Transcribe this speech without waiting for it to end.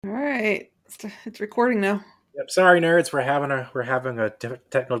All right, it's recording now. Yep. Sorry, nerds. We're having a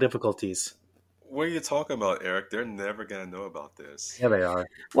technical difficulties. What are you talking about, Eric? They're never gonna know about this. Yeah, they are.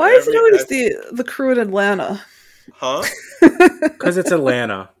 Why is it always the crew in Atlanta? Huh? Because it's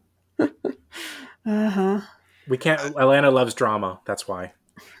Atlanta. We can't. Atlanta loves drama. That's why.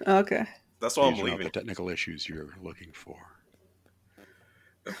 Okay. That's why I'm These are not leaving. the technical issues you're looking for.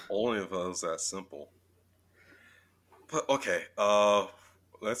 If only if it was that simple. But okay,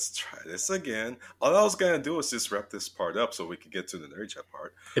 let's try this again. All I was gonna do was just wrap this part up so we could get to the nerd chat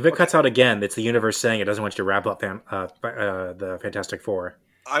part. If it cuts out again, it's the universe saying it doesn't want you to wrap up the Fantastic Four.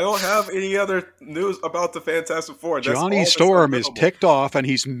 I don't have any other news about the Fantastic Four. That's Johnny Storm is ticked off and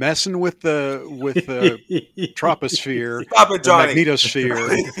he's messing with the troposphere, Stop it, Johnny.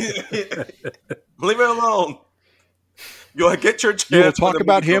 magnetosphere. Leave it alone. You'll get your chance. You will talk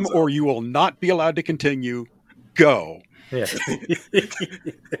about him or you will not be allowed to continue. Go. Yeah.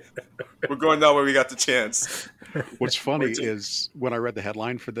 We're going now where we got the chance. What's funny is when I read the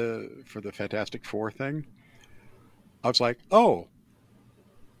headline for the Fantastic Four thing, I was like, oh,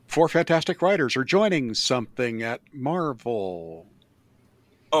 4 fantastic writers are joining something at Marvel.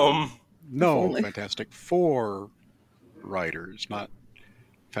 No, Fantastic Four writers, not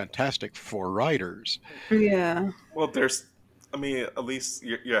Fantastic Four writers. Yeah. Well, at least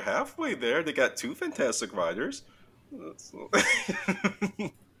you're halfway there. They got 2 fantastic writers.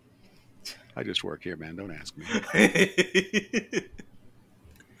 I just work here, man. Don't ask me. I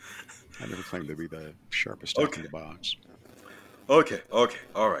never claimed to be the sharpest stick in the box. Okay. All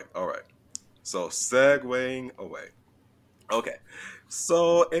right. So, segueing away. Okay.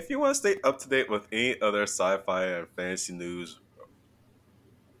 So, if you want to stay up to date with any other sci-fi and fantasy news,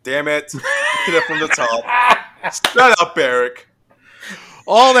 damn it, get it from the top. Shut up, Eric.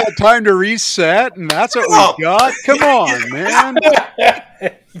 All that time to reset, and that's what we got? Come on, man.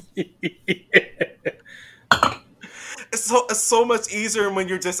 It's so much easier when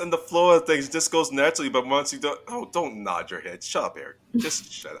you're just in the flow of things. It just goes naturally. But once you don't nod your head. Shut up, Eric.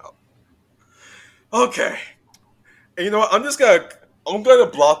 Just shut up. Okay. And you know what? I'm gonna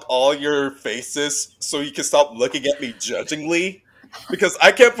block all your faces so you can stop looking at me judgingly. Because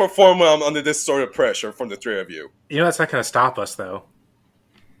I can't perform when I'm under this sort of pressure from the 3 of you. You know that's not going to stop us, though.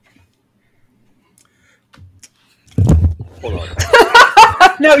 Hold on.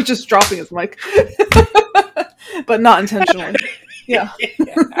 No, he's just dropping his mic. But not intentionally. Yeah.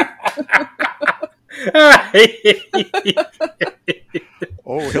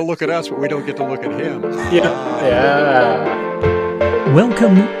 Oh, he'll look at us, but we don't get to look at him. Yeah.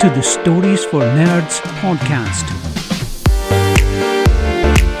 Welcome to the Stories for Nerds podcast.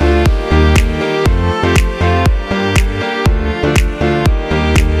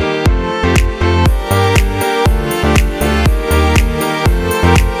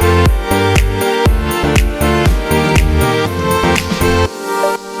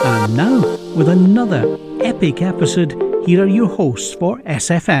 And now, with another epic episode, here are your hosts for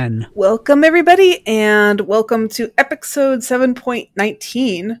SFN. Welcome, everybody, and welcome to episode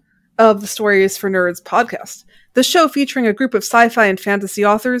 7.19 of the Stories for Nerds podcast. The show featuring a group of sci-fi and fantasy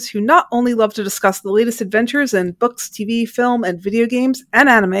authors who not only love to discuss the latest adventures in books, TV, film, and video games, and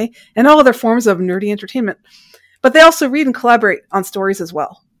anime, and all other forms of nerdy entertainment, but they also read and collaborate on stories as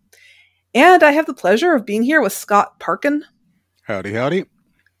well. And I have the pleasure of being here with Scott Parkin. Howdy, howdy.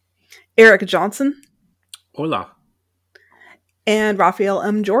 Eric Johnson. Hola. And Raphael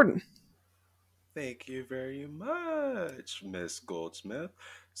M. Jordan. Thank you very much, Miss Goldsmith.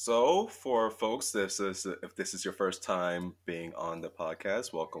 So, for folks, if this is your first time being on the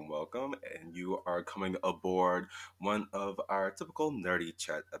podcast, welcome, and you are coming aboard one of our typical nerdy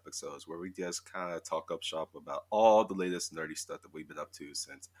chat episodes where we just kind of talk up shop about all the latest nerdy stuff that we've been up to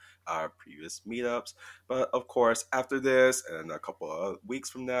since our previous meetups. But of course, after this and a couple of weeks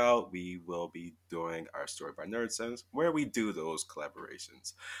from now, we will be doing our Story by Nerd Sense where we do those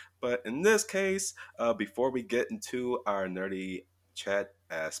collaborations. But in this case, before we get into our nerdy chat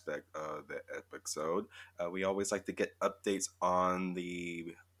aspect of the episode, we always like to get updates on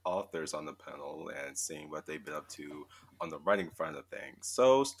the authors on the panel and seeing what they've been up to on the writing front of things.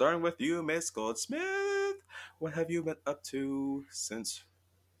 So starting with you, Miss Goldsmith, what have you been up to since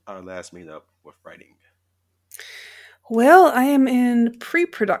our last meetup with writing? Well, I am in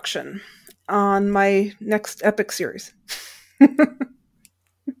pre-production on my next epic series. Can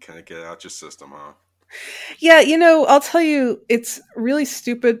I get it out your system, huh? Yeah, I'll tell you, it's really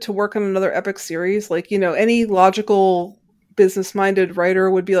stupid to work on another epic series. Like, any logical, business-minded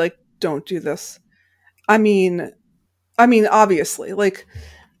writer would be like, don't do this. I mean, obviously, like,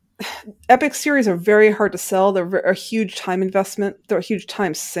 epic series are very hard to sell. They're a huge time investment. They're a huge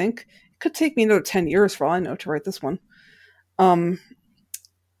time sink. It could take me another 10 years for all I know to write this one. How many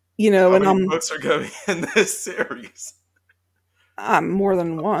books are going in this series? More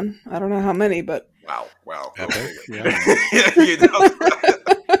than one. I don't know how many, but wow. Epic, Okay. yeah.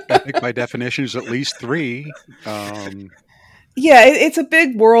 Epic by definition is at least 3. Yeah, it's a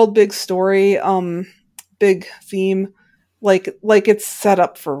big world, big story, big theme. Like it's set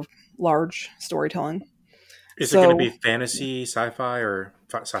up for large storytelling. Is it going to be fantasy, sci-fi, or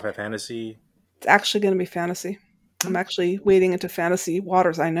sci-fi fantasy? It's actually going to be fantasy. I'm actually wading into fantasy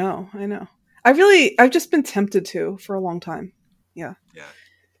waters. I know. I've just been tempted to for a long time. Yeah.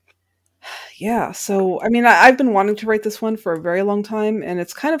 So, I mean, I've been wanting to write this one for a very long time, and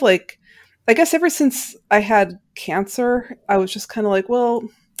it's kind of like, I guess ever since I had cancer, I was just kind of like, well,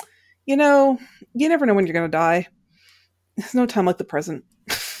 you never know when you're going to die. There's no time like the present.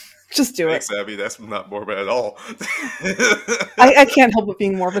 Just do Thanks, it. Abby. That's not morbid at all. I can't help but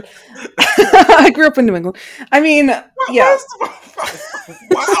being morbid. I grew up in New England. I mean, yeah.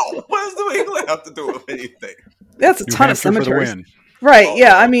 Wow. What does New England have to do with anything? That's a New ton Hampshire of for the cemeteries. win. Right, Oh.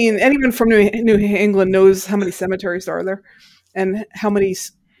 yeah. I mean, anyone from New England knows how many cemeteries are there and how many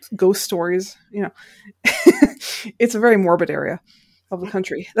ghost stories, It's a very morbid area of the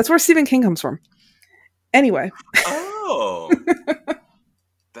country. That's where Stephen King comes from. Anyway. Oh.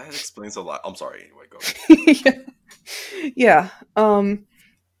 That explains a lot. I'm sorry. Anyway, go ahead. Yeah.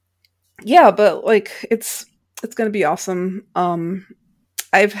 Yeah, but like it's going to be awesome.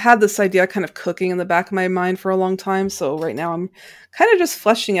 I've had this idea kind of cooking in the back of my mind for a long time, so right now I'm kind of just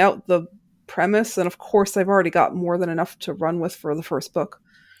fleshing out the premise, and of course I've already got more than enough to run with for the first book.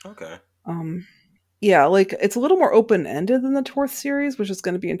 Okay. Yeah, like it's a little more open-ended than the Torth series, which is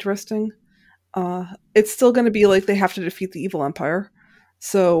going to be interesting. It's still going to be like they have to defeat the evil empire,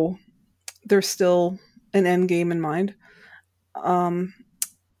 so there's still an end game in mind.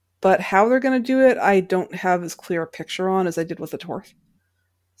 But how they're going to do it, I don't have as clear a picture on as I did with the Torth.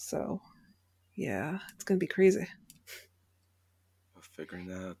 So, yeah, it's going to be crazy.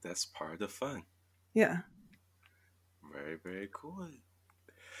 Figuring out that's part of the fun. Yeah. Very, very cool.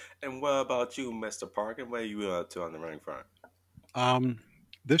 And what about you, Mr. Parkin? What are you up to on the running front?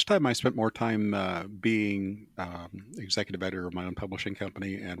 This time I spent more time being executive editor of my own publishing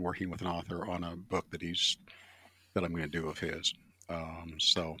company and working with an author on a book that I'm going to do of his.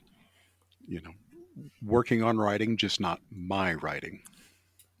 So, working on writing, just not my writing.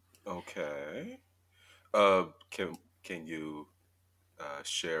 Okay. Can you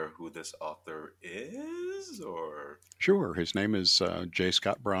share who this author is, or? Sure. His name is J.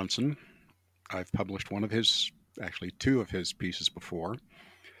 Scott Bronson. I've published two of his pieces before.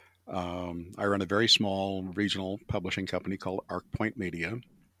 I run a very small regional publishing company called Arc Point Media.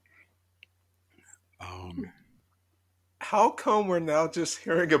 How come we're now just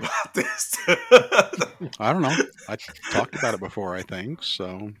hearing about this? I don't know. I talked about it before, I think.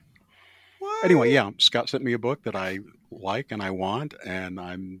 So What? anyway, yeah, Scott sent me a book that I like and I want, and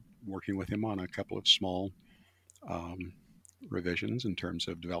I'm working with him on a couple of small revisions in terms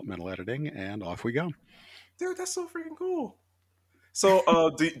of developmental editing, and off we go. Dude, that's so freaking cool.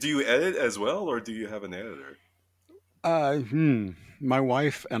 So, do you edit as well, or do you have an editor? My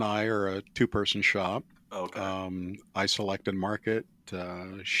wife and I are a two-person shop. Okay. I select and market.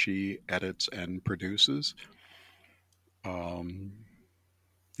 She edits and produces.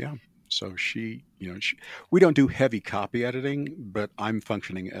 Yeah. So we don't do heavy copy editing, but I'm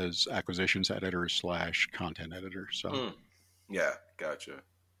functioning as acquisitions editor / content editor. So Yeah, gotcha.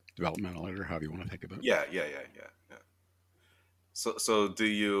 developmental editor, however you want to think of it. Yeah. So do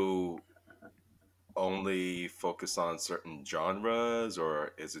you only focus on certain genres,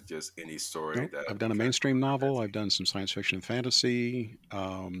 or is it just any story Nope. that I've done a mainstream novel. I've done some science fiction and fantasy.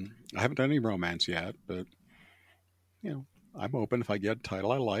 I haven't done any romance yet, but I'm open if I get a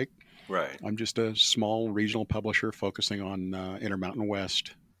title I like. Right. I'm just a small regional publisher focusing on Intermountain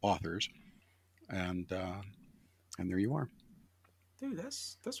West authors, and there you are. Dude,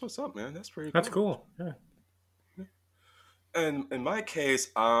 that's what's up, man. That's pretty That's cool. Yeah. And in my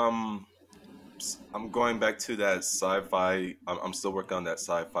case, I'm going back to that sci-fi. I'm still working on that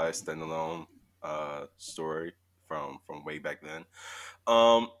sci-fi standalone story from way back then.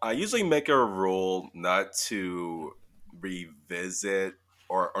 I usually make a rule not to revisit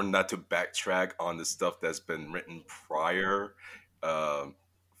or not to backtrack on the stuff that's been written prior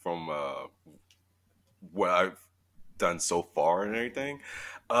from what I've done so far and everything.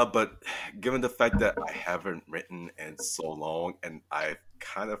 But given the fact that I haven't written in so long and I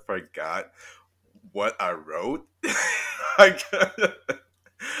kind of forgot what I wrote,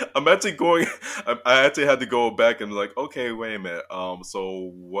 I'm actually going. I actually had to go back and be like, okay, wait a minute.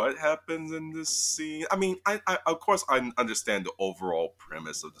 So what happens in this scene? I mean, I of course I understand the overall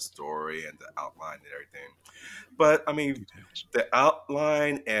premise of the story and the outline and everything, but I mean, Details. the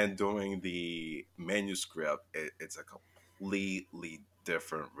outline and doing the manuscript, it's a completely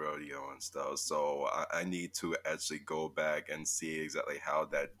different rodeo and stuff. So I need to actually go back and see exactly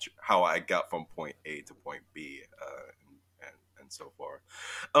how I got from point A to point B, and so forth.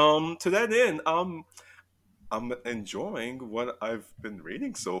 To that end, I'm enjoying what I've been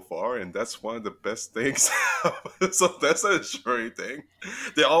reading so far, and that's one of the best things. So that's a assuring thing.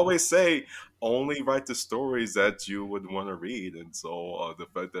 They always say only write the stories that you would want to read, and so the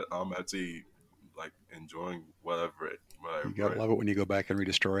fact that I'm actually like enjoying what You I've gotta read. love it when you go back and read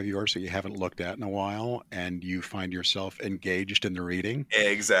a story of yours that you haven't looked at in a while, and you find yourself engaged in the reading.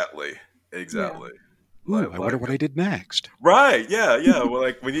 Exactly, Yeah. exactly. Ooh, I Like, wonder what I did next. right, yeah, yeah. Well,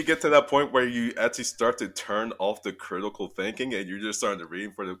 like when you get to that point where you actually start to turn off the critical thinking and you're just starting to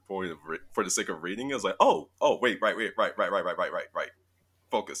read for the for the sake of reading, it's like, wait, right.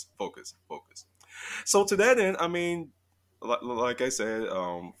 Focus, focus, focus. So to that end, I mean, like I said,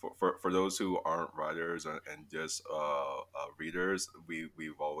 for those who aren't writers and just readers,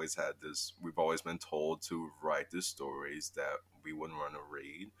 we've always had this. We've always been told to write the stories that we would want to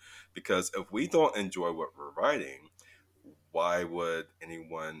read, because if we don't enjoy what we're writing, why would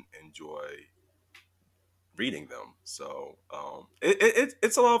anyone enjoy reading them? So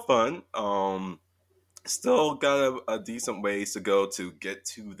it's a lot of fun. Still got a decent ways to go to get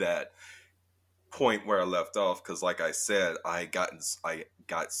to that point where I left off, because like I said, I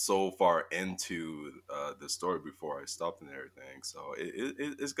got so far into the story before I stopped and everything. So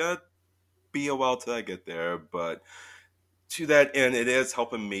it's gonna be a while till I get there, but to that end, it is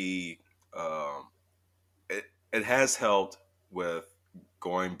helping me. Um, it has helped with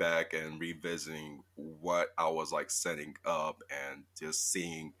going back and revisiting what I was like setting up and just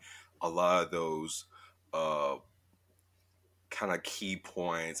seeing a lot of those uh kind of key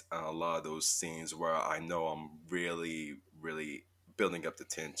points and a lot of those scenes where I know I'm really, really building up the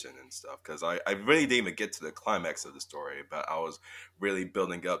tension and stuff, because I really didn't even get to the climax of the story, but I was really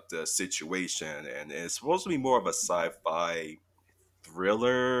building up the situation, and it's supposed to be more of a sci-fi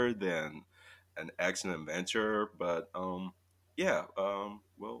thriller than an action adventure, but yeah,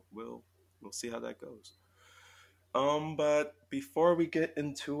 we'll see how that goes. But before we get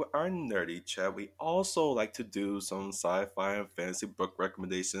into our nerdy chat, we also like to do some sci-fi and fantasy book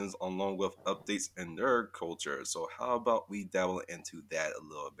recommendations along with updates in nerd culture. So how about we dabble into that a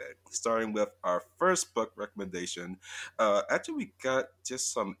little bit? Starting with our first book recommendation. Actually, we got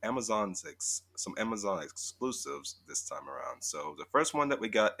just some Amazon exclusives this time around. So the first one that we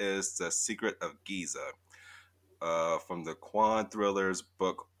got is The Secret of Giza, from the Quan Thrillers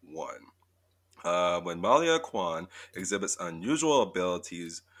Book One. When Malia Kwan exhibits unusual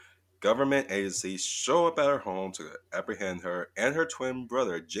abilities, government agencies show up at her home to apprehend her and her twin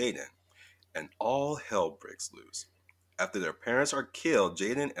brother Jaden, and all hell breaks loose. After their parents are killed,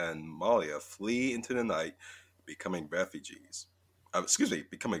 Jaden and Malia flee into the night, becoming refugees.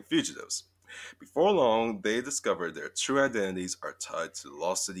 Becoming fugitives. Before long, they discover their true identities are tied to the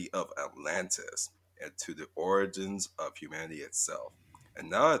lost city of Atlantis and to the origins of humanity itself. And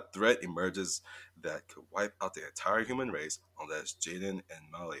now a threat emerges that could wipe out the entire human race unless Jaden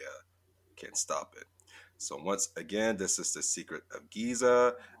and Malia can stop it. So once again, this is The Secret of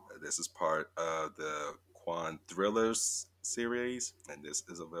Giza. This is part of the Quan Thrillers series, and this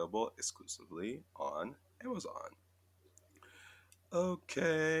is available exclusively on Amazon.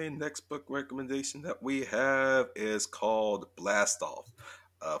 Okay, next book recommendation that we have is called Blast Off,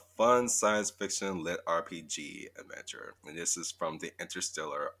 a fun science fiction lit RPG adventure. And this is from the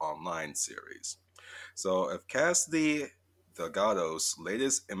Interstellar Online series. So, if Cassidy Delgado's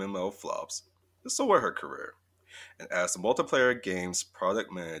latest MMO flops, so were her career. And as the multiplayer game's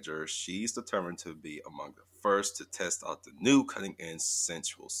product manager, she's determined to be among the first to test out the new cutting edge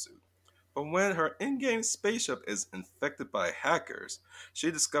sensual suit. But when her in game spaceship is infected by hackers,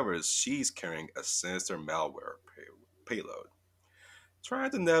 she discovers she's carrying a sinister malware payload.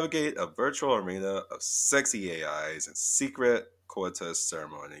 Trying to navigate a virtual arena of sexy AIs and secret coitus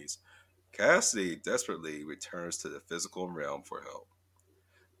ceremonies, Cassidy desperately returns to the physical realm for help.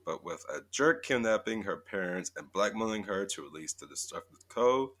 But with a jerk kidnapping her parents and blackmailing her to release the destructive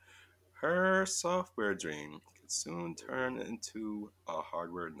code, her software dream can soon turn into a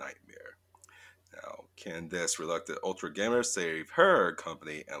hardware nightmare. Now, can this reluctant ultra gamer save her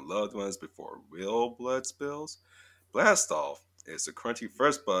company and loved ones before real blood spills? Blast Off It's the crunchy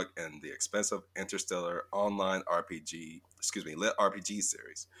first book in the expensive Interstellar online lit RPG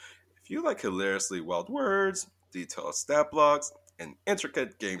series. If you like hilariously wild words, detailed stat blocks, and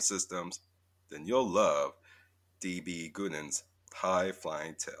intricate game systems, then you'll love D.B. Goodin's High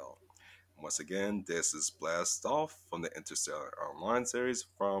Flying Tail. Once again, this is Blast Off from the Interstellar Online series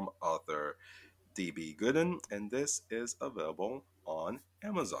from author D.B. Goodin, and this is available on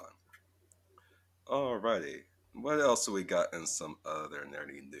Amazon. Alrighty, what else do we got in some other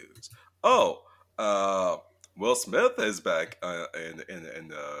nerdy news? Oh, Will Smith is back in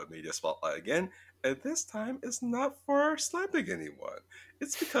the media spotlight again, and this time it's not for slapping anyone.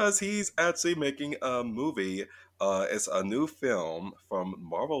 It's because he's actually making a movie. It's a new film from a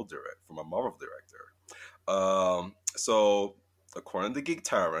Marvel director. So according to Geek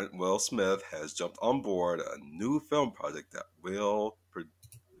Tyrant, Will Smith has jumped on board a new film project that will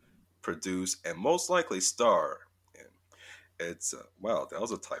produce and most likely star in. It's wow, that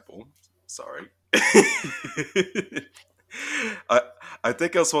was a typo. Sorry. I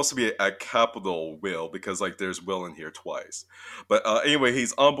think it was supposed to be a capital Will because like there's Will in here twice. But anyway,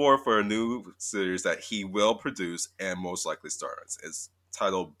 he's on board for a new series that he will produce and most likely star in. It's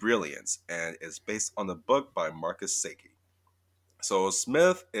titled Brilliance and it's based on the book by Marcus Saki. So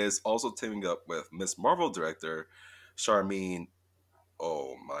Smith is also teaming up with Miss Marvel director Charmin.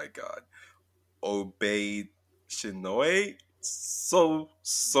 Oh my God, Obey Shinoe. So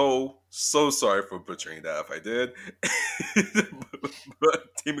sorry for butchering that if I did.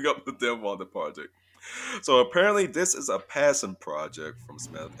 But teaming up with them on the project. So apparently this is a passion project from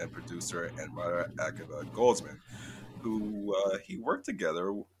Smith and producer and writer Akiva Goldsman, who he worked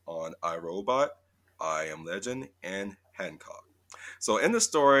together on iRobot, I Am Legend, and Hancock. So in the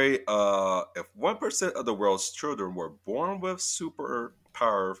story, if 1% of the world's children were born with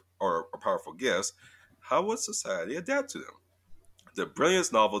superpower or powerful gifts, how would society adapt to them? The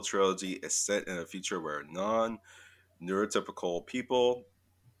Brilliance novel trilogy is set in a future where non-neurotypical people,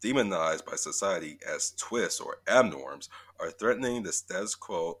 demonized by society as twists or abnorms, are threatening the status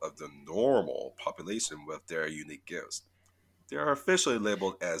quo of the normal population with their unique gifts. They are officially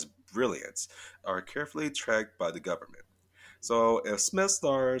labeled as brilliants, are carefully tracked by the government. So if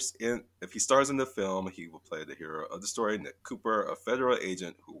he stars in the film, he will play the hero of the story, Nick Cooper, a federal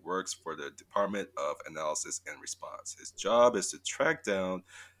agent who works for the Department of Analysis and Response. His job is to track down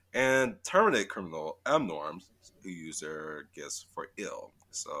and terminate criminal abnorms who use their gifts for ill.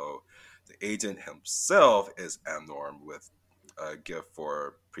 So the agent himself is abnorm with a gift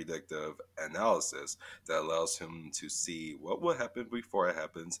for predictive analysis that allows him to see what will happen before it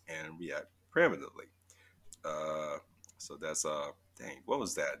happens and react preemptively. So that's dang, what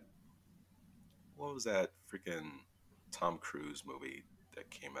was that? What was that freaking Tom Cruise movie that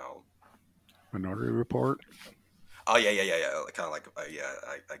came out? Minority Report. Oh yeah. Kind of like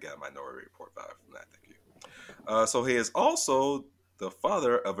I got a Minority Report vibe from that. Thank you. So he is also the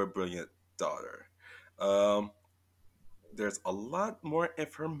father of a brilliant daughter. There's a lot more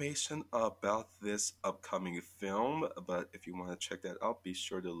information about this upcoming film, but if you want to check that out, be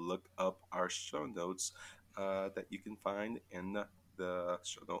sure to look up our show notes that you can find in the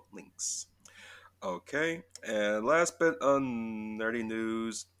show note links. Okay, and last bit of nerdy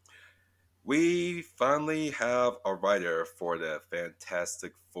news. We finally have a writer for the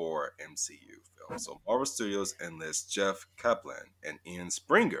Fantastic Four MCU film. So Marvel Studios enlists Jeff Kaplan and Ian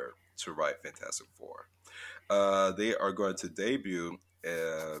Springer to write Fantastic Four. They are going to debut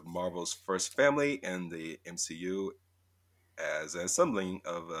Marvel's first family in the MCU as an assembling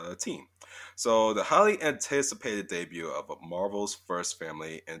of a team. So the highly anticipated debut of Marvel's first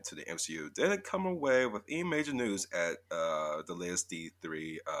family into the MCU didn't come away with any major news at the latest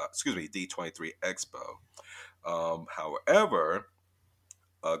D23 Expo. However,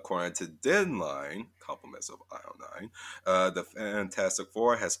 according to Deadline, compliments of IO9, the Fantastic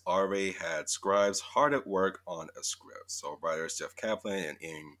Four has already had scribes hard at work on a script. So writers Jeff Kaplan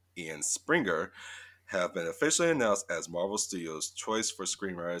and Ian Springer have been officially announced as Marvel Studios' choice for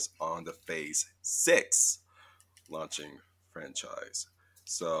screenwriters on the Phase 6 launching franchise.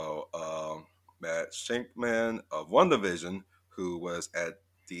 So Matt Shankman of WandaVision, who was at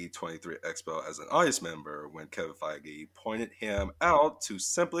D23 Expo as an audience member when Kevin Feige pointed him out to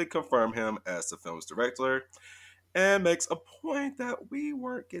simply confirm him as the film's director, and makes a point that we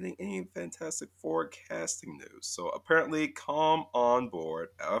weren't getting any Fantastic Four casting news. So apparently come on board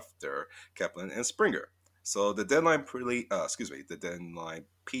after Kaplan and Springer. So the Deadline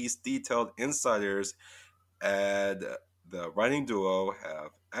piece detailed insiders and the writing duo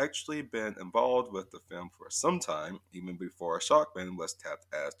have actually been involved with the film for some time, even before Shockman was tapped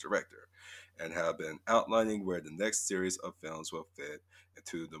as director, and have been outlining where the next series of films will fit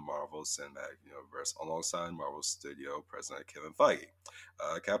into the Marvel Cinematic Universe alongside Marvel Studio President Kevin Feige.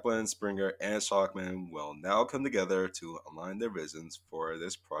 Kaplan, Springer, and Shockman will now come together to align their visions for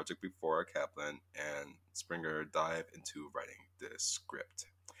this project before Kaplan and Springer dive into writing this script.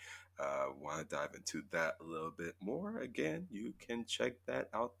 Want to dive into that a little bit more? Again, you can check that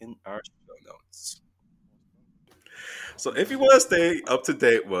out in our show notes. So if you want to stay up to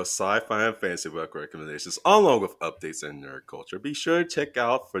date with sci-fi and fantasy book recommendations, along with updates in nerd culture, be sure to check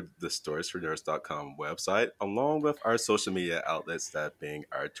out for the storiesfornerds.com website, along with our social media outlets, that being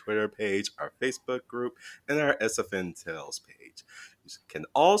our Twitter page, our Facebook group, and our SFN Tales page. You can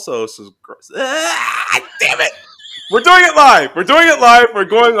also subscribe. Damn it! We're doing it live. We're doing it live. We're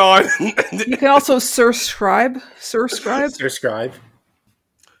going on. You can also subscribe. Subscribe.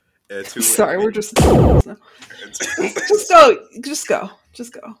 Sorry, we're just just go.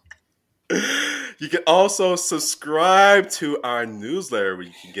 You can also subscribe to our newsletter where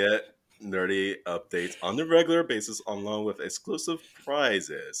you can get nerdy updates on a regular basis, along with exclusive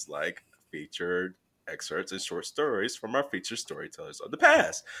prizes like featured excerpts and short stories from our featured storytellers of the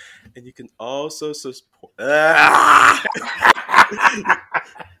past. And you can also support.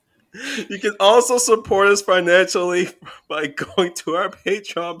 You can also support us financially by going to our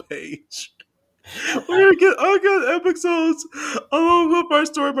Patreon page. We're going to get uncut episodes along with our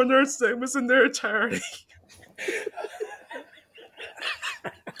Story by Nerd segments in their entirety.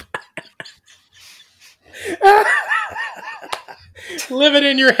 Live it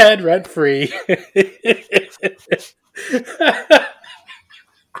in your head rent free.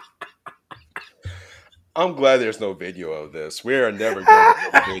 I'm glad there's no video of this. We are never going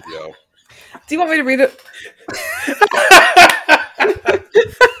to get a video. Do you want me to read it?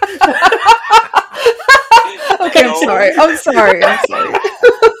 Okay, I'm sorry.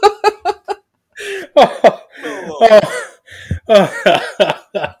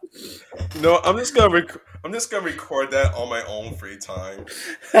 No, I'm just gonna record that on my own free time.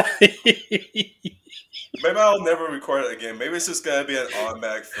 Maybe I'll never record it again. Maybe it's just gonna be an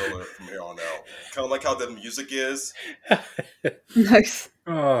automatic filler from here on out. Kind of like how the music is. Nice.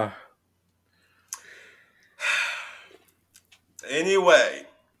 Anyway,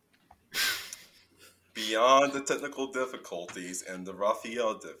 beyond the technical difficulties and the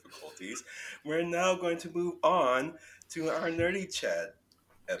Raphael difficulties, we're now going to move on to our Nerdy Chat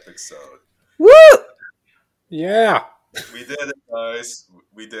episode. Woo! Yeah. We did it, guys.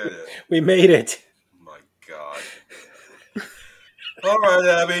 We did it. We made it. My God. All right,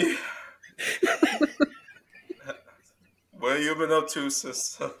 Abby. What have you been up to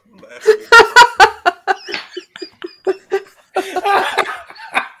since last week?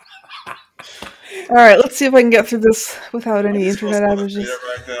 All right, let's see if I can get through this without any internet outages.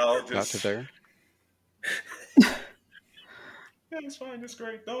 Right now, Not to there. Yeah, it's fine. It's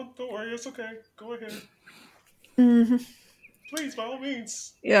great. Don't worry. It's okay. Go ahead. Mm-hmm. Please, by all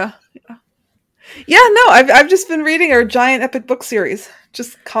means. Yeah. No, I've just been reading our giant epic book series.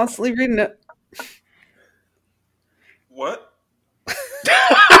 Just constantly reading it. What?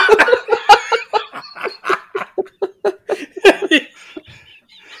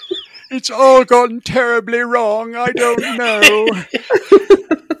 It's all gone terribly wrong. I don't know.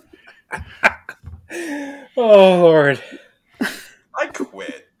 Oh, Lord. I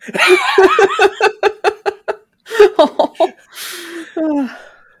quit.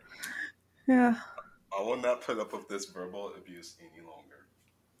 Yeah. I will not put up with this verbal abuse any longer.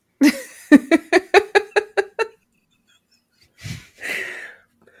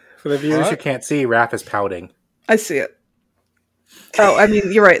 For the viewers who can't see, Raph is pouting. I see it. Oh, I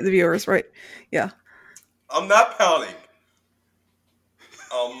mean, you're right. The viewers, right? Yeah. I'm not pouting.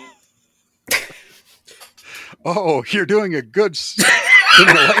 Oh, you're doing a good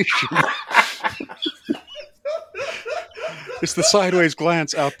simulation. It's the sideways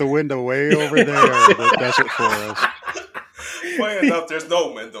glance out the window way over there that does it for us. Funny enough, there's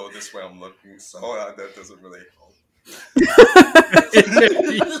no window this way I'm looking, so that doesn't really help.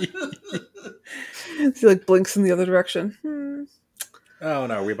 He like blinks in the other direction. Oh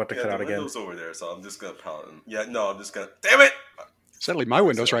no, we're about to cut out again. The window's over there, so I'm just gonna pout. Yeah, no, I'm just gonna. Damn it! Sadly, my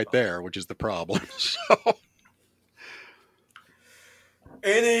window's right there, which is the problem. So.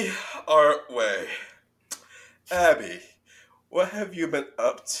 Any way, Abby, what have you been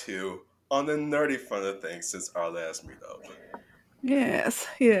up to on the nerdy front of things since our last meetup? Yes.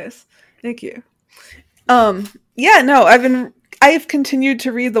 Thank you. I've continued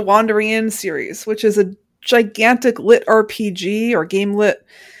to read the Wandarian series, which is a gigantic lit RPG or game lit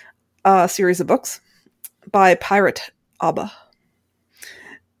series of books by Pirate Abba.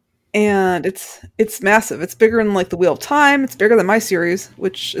 And it's massive. It's bigger than like the Wheel of Time. It's bigger than my series,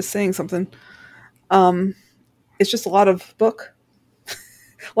 which is saying something. It's just a lot of book, a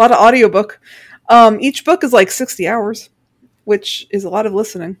lot of audiobook. Each book is like 60 hours, which is a lot of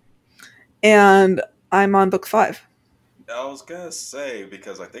listening. And I'm on book 5. I was gonna say,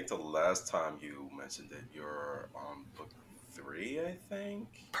 because I think the last time you mentioned it, you're on book 3, I think.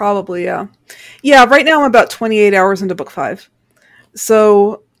 Probably, yeah. Yeah, right now I'm about 28 hours into book 5.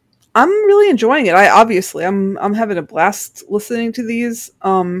 So I'm really enjoying it. I'm having a blast listening to these.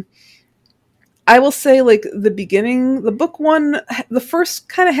 I will say, like, the beginning, the book 1, the first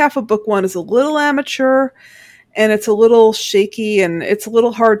kind of half of book 1 is a little amateur, and it's a little shaky, and it's a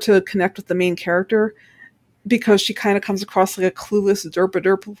little hard to connect with the main character because she kind of comes across like a clueless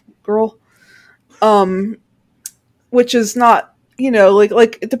derp girl, which is not,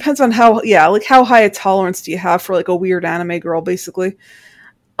 like it depends on how high a tolerance do you have for like a weird anime girl, basically.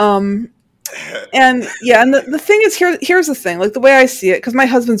 And the thing is, here's the thing, like the way I see it, because my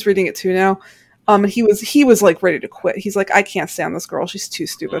husband's reading it too now. And he was like ready to quit. He's like, I can't stand this girl. She's too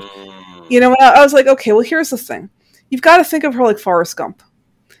stupid. And I was like, okay, well, here's the thing. You've got to think of her like Forrest Gump.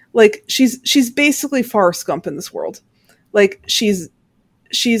 Like she's basically Forrest Gump in this world. Like she's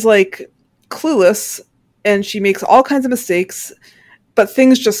like clueless and she makes all kinds of mistakes, but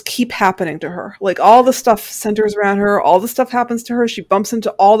things just keep happening to her. Like all the stuff centers around her. All the stuff happens to her. She bumps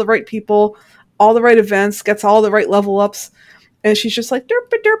into all the right people, all the right events, gets all the right level ups. And she's just like,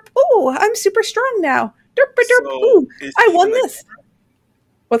 derp, derp, ooh, I'm super strong now. Derp, derp, ooh, I won this.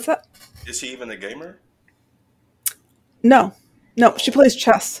 What's that? Is she even a gamer? No, she plays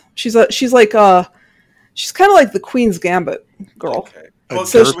chess. She's kind of like the Queen's Gambit girl. Okay. A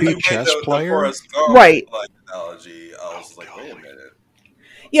derpy chess player? Right. Like analogy, I was like, wait a minute.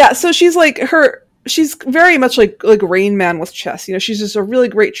 Yeah, so she's very much like Rain Man with chess. She's just a really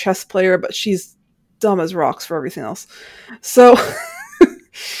great chess player, but she's dumb as rocks for everything else. So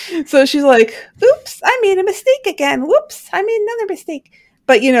so she's like, oops, I made a mistake again. Whoops, I made another mistake.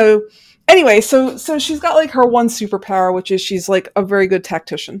 But anyway, so she's got like her one superpower, which is she's like a very good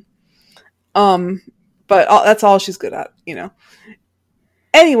tactician. But that's all she's good at,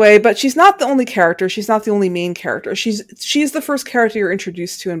 Anyway, but she's not the only character. She's not the only main character. She's the first character you're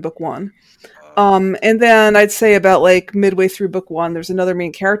introduced to in book 1. And then I'd say about like midway through book 1, there's another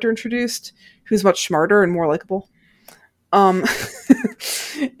main character introduced who's much smarter and more likable. And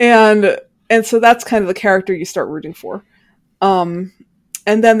so that's kind of the character you start rooting for. And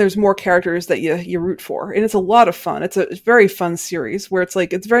then there's more characters that you root for, and it's a lot of fun. It's a very fun series where it's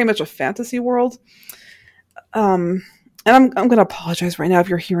very much a fantasy world. And I'm going to apologize right now if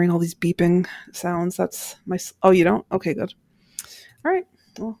you're hearing all these beeping sounds. That's my. Oh, you don't? Okay, good. All right.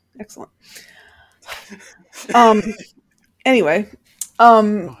 Well, excellent. Anyway.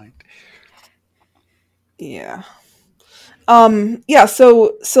 Yeah. Yeah.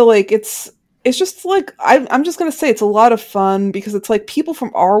 So like it's just like I'm just gonna say it's a lot of fun because it's like people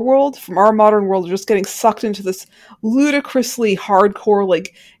from our world, from our modern world, are just getting sucked into this ludicrously hardcore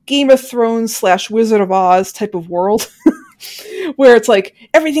like Game of Thrones / Wizard of Oz type of world where it's like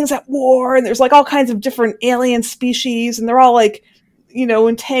everything's at war and there's like all kinds of different alien species and they're all like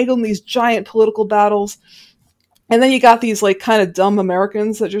entangled in these giant political battles. And then you got these like kind of dumb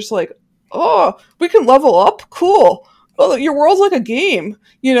Americans that just like, oh, we can level up, cool. Oh, your world's like a game,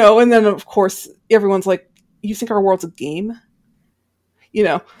 and then of course everyone's like, you think our world's a game?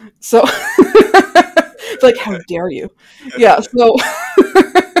 So it's like, how dare you? Yeah, so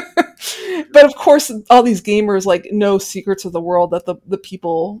but of course all these gamers like know secrets of the world that the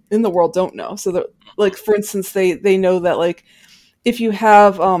people in the world don't know. So that, like, for instance, they know that like if you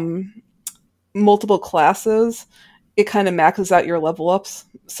have multiple classes, it kind of maxes out your level ups.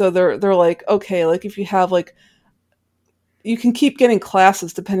 So they're like, okay, like if you have like, you can keep getting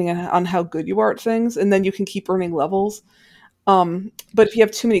classes depending on how good you are at things, and then you can keep earning levels. But if you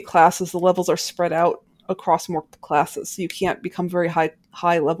have too many classes, the levels are spread out across more classes, so you can't become very high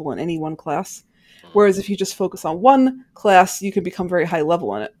level in any one class. Whereas if you just focus on one class, you can become very high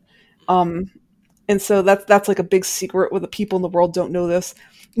level in it. And so that's like a big secret where the people in the world don't know this.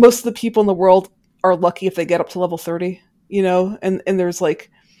 Most of the people in the world are lucky if they get up to level 30, and there's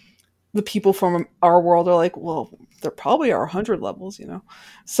like the people from our world are like, well, there probably are 100 levels,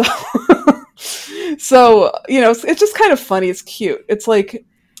 so it's just kind of funny. It's cute. It's like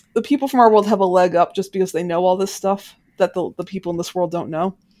the people from our world have a leg up just because they know all this stuff that the people in this world don't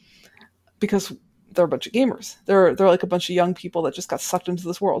know, because they're a bunch of gamers. They're like a bunch of young people that just got sucked into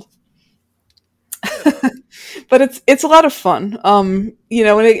this world. but it's a lot of fun. You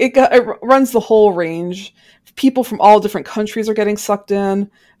know, and it runs the whole range. People from all different countries are getting sucked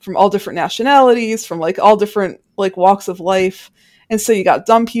in, from all different nationalities, from like all different like walks of life. And so you got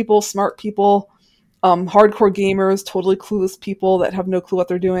dumb people, smart people, hardcore gamers, totally clueless people that have no clue what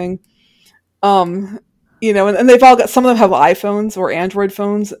they're doing. You know, and they've all got, some of them have iPhones or Android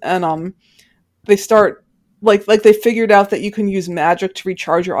phones, and they start like they figured out that you can use magic to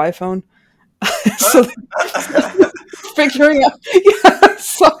recharge your iPhone. So figuring out, yeah.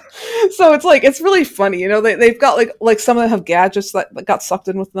 So it's like, it's really funny, you know. They've got like some of them have gadgets that got sucked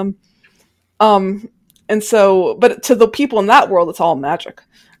in with them. And so, but to the people in that world, it's all magic.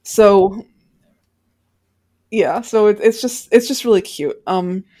 So yeah, so it's just really cute.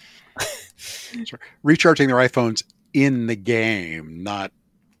 Recharging their iPhones in the game, not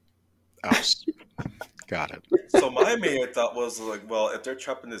else. Got it. So my main thought was like, well, if they're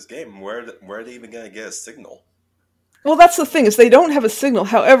trapped in this game, where are they even going to get a signal? Well, that's the thing, is they don't have a signal.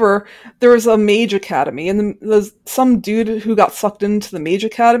 However, there was a mage academy, and there's some dude who got sucked into the mage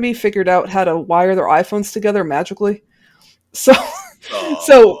academy figured out how to wire their iPhones together magically. So,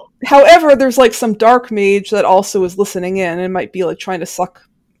 however, there's like some dark mage that also is listening in and might be like trying to suck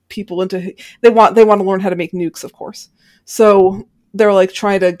people into. They want to learn how to make nukes, of course. So they're like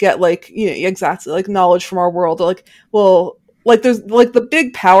trying to get like, you know, exactly like knowledge from our world. They're like, well, like there's like the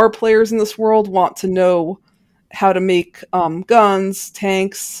big power players in this world want to know how to make guns,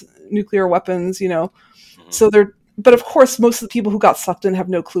 tanks, nuclear weapons, you know. Mm-hmm. So but of course, most of the people who got sucked in have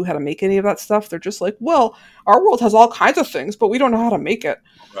no clue how to make any of that stuff. They're just like, well, our world has all kinds of things, but we don't know how to make it.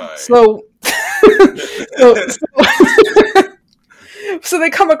 Right. So, so they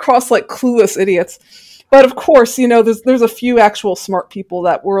come across like clueless idiots. But of course, you know, there's a few actual smart people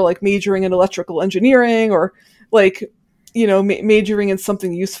that were like majoring in electrical engineering or like, you know, majoring in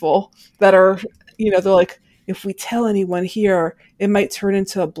something useful that are, you know, they're like, if we tell anyone here, it might turn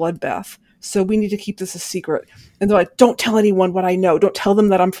into a bloodbath. So we need to keep this a secret. And they're like, don't tell anyone what I know. Don't tell them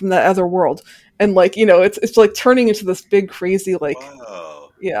that I'm from that other world. And like, you know, it's like turning into this big crazy, like, wow.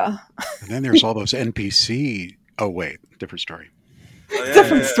 Yeah. And then there's all those NPC. Oh wait, different story.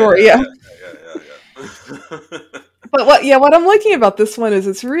 Different story, yeah. But what I'm liking about this one is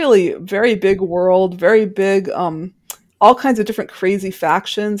it's really very big world, very big, all kinds of different crazy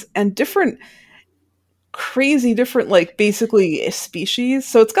factions and different like basically species.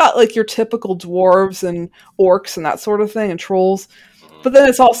 So it's got like your typical dwarves and orcs and that sort of thing and trolls, but then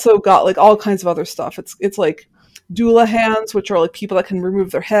it's also got like all kinds of other stuff. It's like Dullahands, which are like people that can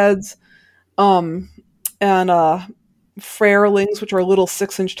remove their heads, and Frarelings, which are little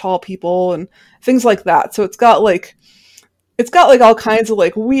 6-inch tall people and things like that. So it's got like all kinds of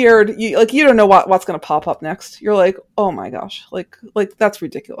like weird, you don't know what's going to pop up next. You're like, oh my gosh, like that's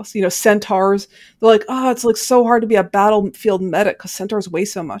ridiculous. You know, centaurs, they're like, oh, it's like so hard to be a battlefield medic because centaurs weigh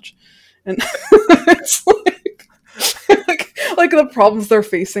so much. And it's like the problems they're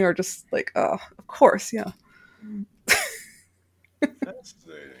facing are just like, oh, of course, yeah.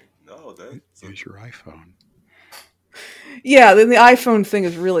 Fascinating. No, Use your iPhone. Yeah, then the iPhone thing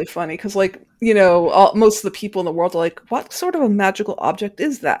is really funny because, like, you know, most of the people in the world are like, what sort of a magical object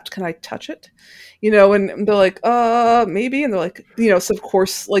is that? Can I touch it? You know, and they're like, maybe. And they're like, you know, so of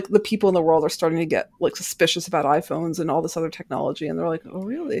course, like, the people in the world are starting to get, like, suspicious about iPhones and all this other technology. And they're like, oh,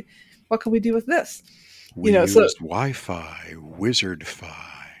 really? What can we do with this? We used Wi-Fi, Wizard-Fi.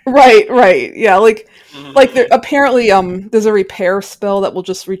 Right. Yeah, like there apparently there's a repair spell that will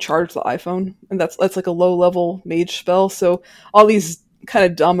just recharge the iPhone, and that's like a low level mage spell. So all these kind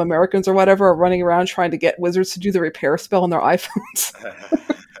of dumb Americans or whatever are running around trying to get wizards to do the repair spell on their iPhones.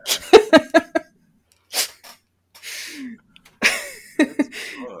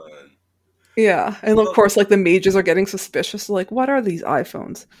 Yeah, and of course, like the mages are getting suspicious. Like, what are these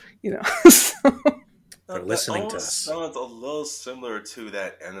iPhones? You know. They're listening to us. Sounds a little similar to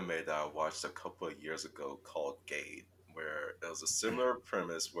that anime that I watched a couple of years ago called Gate, where it was a similar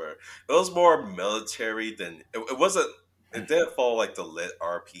premise where it was more military than it wasn't. It didn't follow like the lit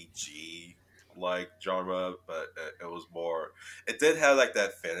RPG like genre, but it was more. It did have like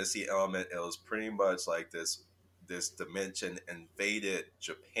that fantasy element. It was pretty much like this dimension invaded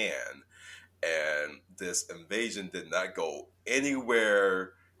Japan, and this invasion did not go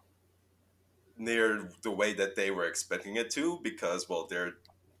anywhere near the way that they were expecting it to, because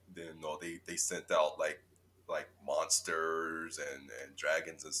they sent out like monsters and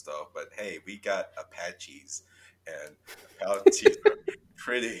dragons and stuff, but hey, we got Apaches, and Apaches are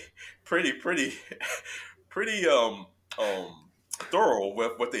pretty thorough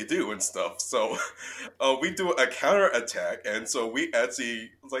with what they do and stuff. So we do a counter attack, and so we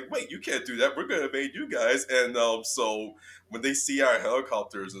actually was like, wait, you can't do that. We're going to invade you guys. And so when they see our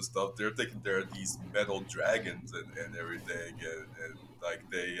helicopters and stuff, they're thinking they're these metal dragons and everything. And like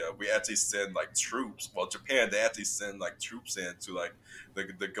we actually send like troops. Well, Japan, they actually send like troops in to like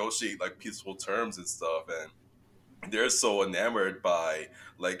negotiate like peaceful terms and stuff. And they're so enamored by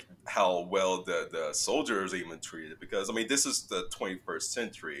like how well the soldiers are even treated, because I mean this is the 21st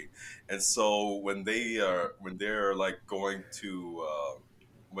century, and so when they're like going to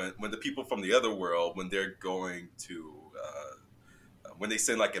when the people from the other world, when they're going to when they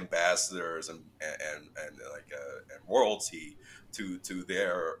send like ambassadors and like and royalty to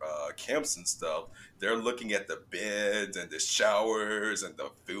their camps and stuff, they're looking at the beds and the showers and the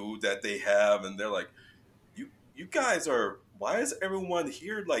food that they have, and they're like, you guys are, why is everyone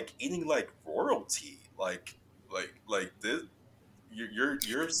here like eating like royalty, like this,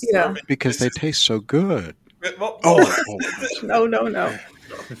 you're serving because they taste so good. well, No.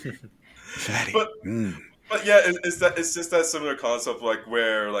 Fatty. But yeah, it's just that similar concept, like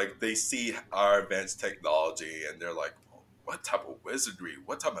where like they see our advanced technology and they're like, what type of wizardry,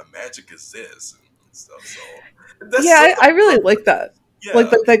 what type of magic is this and stuff. So I really like that. Yeah.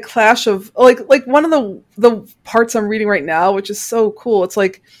 Like that clash of like one of the parts I'm reading right now, which is so cool. It's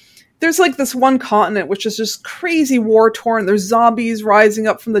like there's like this one continent which is just crazy war torn. There's zombies rising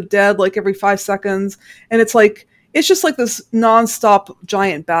up from the dead like every 5 seconds, and it's just like this nonstop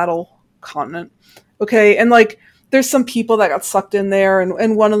giant battle continent. Okay, and like there's some people that got sucked in there,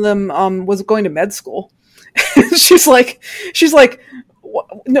 and one of them was going to med school. she's like,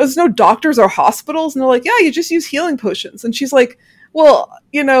 there's no doctors or hospitals, and they're like, yeah, you just use healing potions. And she's like, well,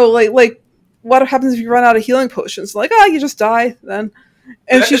 like what happens if you run out of healing potions? Like, you just die then.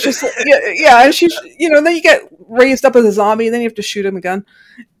 And she's just, and she's, then you get raised up as a zombie, and then you have to shoot him again.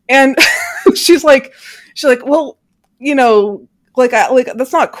 And she's like, well, like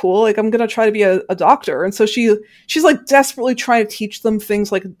that's not cool. Like, I'm gonna try to be a doctor. And so she's like desperately trying to teach them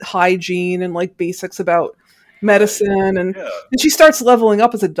things like hygiene and like basics about medicine, and she starts leveling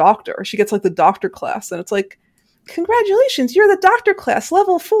up as a doctor. She gets like the doctor class, and it's like, congratulations, you're the doctor class,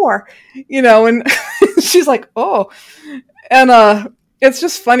 level 4, and she's like, oh, and it's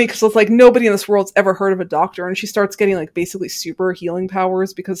just funny because it's like nobody in this world's ever heard of a doctor, and she starts getting like basically super healing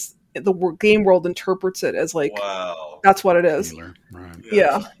powers because the game world interprets it as like, wow, that's what it is. Healer. Right.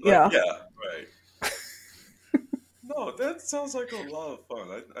 Yeah, right. No, that sounds like a lot of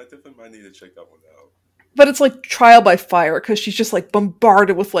fun. I definitely might need to check that one out. But it's like trial by fire because she's just like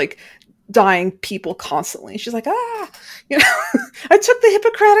bombarded with like dying people constantly. She's like, I took the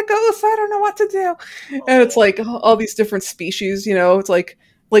Hippocratic Oath, I don't know what to do. And it's like all these different species, it's like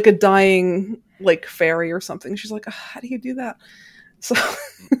a dying like fairy or something. She's like, how do you do that? So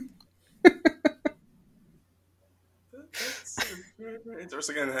that's very, very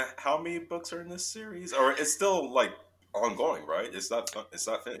interesting. And how many books are in this series? Or it's still like ongoing, right? It's not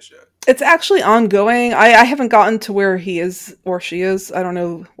finished yet. It's actually ongoing. I haven't gotten to where he is or she is. I don't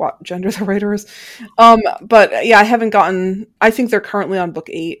know what gender the writer is. But yeah, I haven't gotten, I think they're currently on book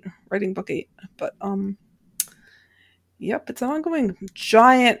 8, writing book 8. But yep, it's an ongoing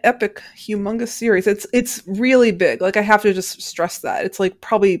giant epic humongous series. It's really big. Like, I have to just stress that. It's like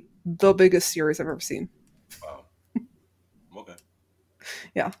probably the biggest series I've ever seen. Wow. Okay.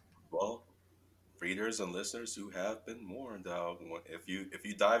 Yeah. Well, readers and listeners who have been warned, if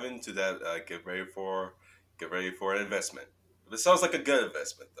you dive into that, get ready for an investment. It sounds like a good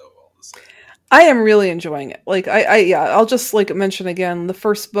investment, though. All the same. I am really enjoying it. Like, I'll just like mention again, the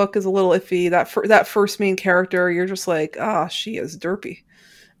first book is a little iffy. That first main character, you're just like, she is derpy,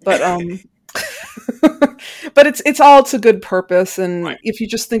 but but it's all to good purpose. And right. If you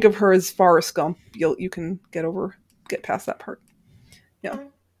just think of her as Forrest Gump, you can get past that part. Yeah.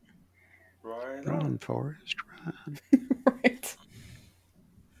 Right. Run, Forrest, run. Right.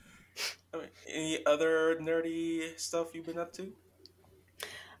 Any other nerdy stuff you've been up to?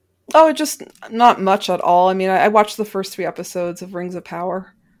 Oh, just not much at all. I mean, I watched the first 3 episodes of Rings of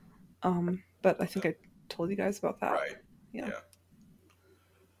Power, but I think I told you guys about that. Right. Yeah.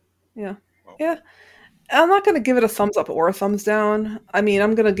 Well, yeah. I'm not going to give it a thumbs up or a thumbs down. I mean,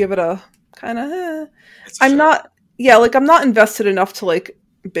 I'm going to give it a kind of. I'm not invested enough to like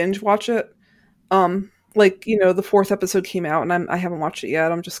binge watch it. Like, the 4th episode came out and I haven't watched it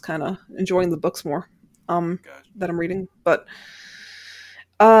yet. I'm just kind of enjoying the books more that I'm reading, but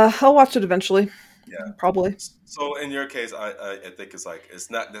I'll watch it eventually. Yeah, probably. So in your case, I think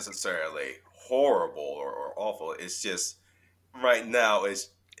it's not necessarily horrible or awful. It's just right now it's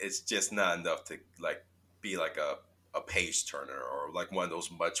just not enough to like be like a a page turner or like one of those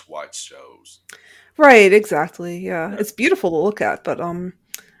much watched shows. Right, exactly. Yeah. It's beautiful to look at, but I'm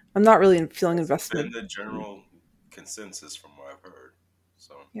not really feeling That's invested. been the general consensus from what I've heard.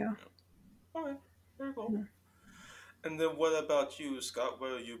 So Yeah. all right, very cool. And then what about you, Scott?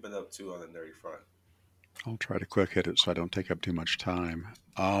 What have you been up to on the nerdy front? I'll try to quick hit it so I don't take up too much time.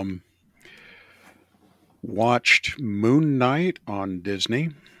 Watched Moon Knight on Disney.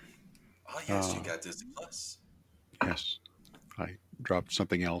 Oh yes, you got Disney Plus. Yes, I dropped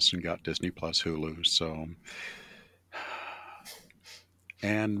something else and got Disney Plus Hulu. So,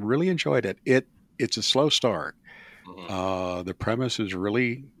 and really enjoyed it. It's a slow start. The premise is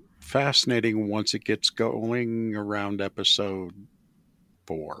really fascinating once it gets going around episode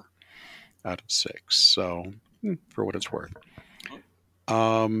 4 out of 6. So, for what it's worth.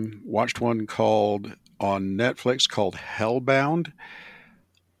 Watched one on Netflix called Hellbound.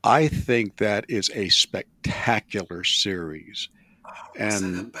 I think that is a spectacular series. What's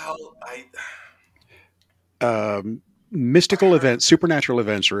And that about? mystical events, supernatural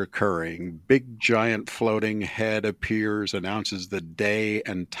events are occurring. Big giant floating head appears, announces the day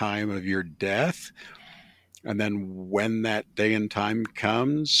and time of your death. And then when that day and time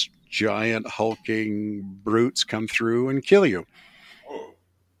comes, giant hulking brutes come through and kill you. Oh.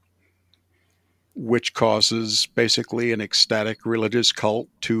 Which causes basically an ecstatic religious cult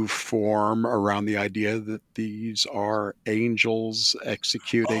to form around the idea that these are angels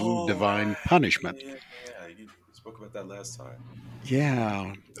executing divine punishment. Yeah. You spoke about that last time.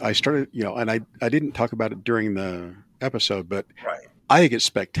 Yeah, I started, and I didn't talk about it during the episode, but Right. I think it's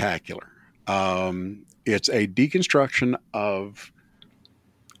spectacular. It's a deconstruction of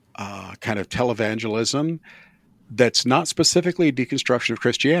kind of televangelism that's not specifically a deconstruction of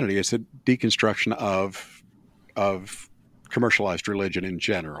Christianity. It's a deconstruction of commercialized religion in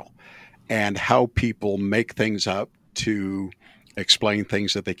general and how people make things up to explain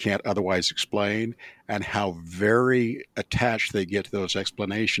things that they can't otherwise explain, and how very attached they get to those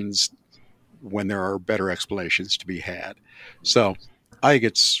explanations when there are better explanations to be had. So I think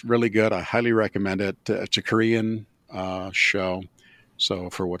it's really good. I highly recommend it. It's a Korean show, so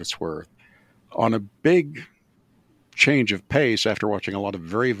for what it's worth. On a big change of pace, after watching a lot of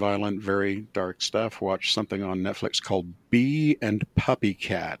very violent, very dark stuff, watched something on Netflix called Bee and Puppy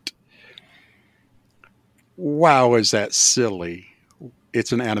Cat. Wow, is that silly?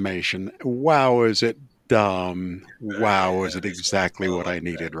 It's an animation. Wow, is it dumb? Wow, is it exactly what I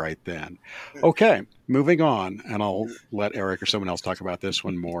needed right then? Okay, moving on, and I'll let Eric or someone else talk about this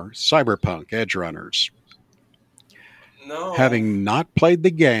one more. Cyberpunk Edgerunners. No. Having not played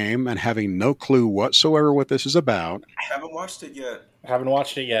the game and having no clue whatsoever what this is about. I haven't watched it yet.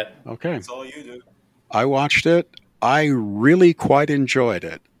 Okay. That's all you do. I watched it. I really quite enjoyed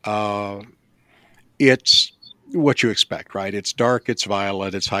it. It's what you expect, right? It's dark, it's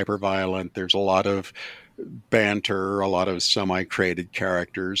violent, it's hyper-violent. There's a lot of banter, a lot of semi-created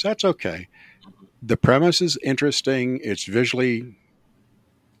characters. That's okay. The premise is interesting. It's visually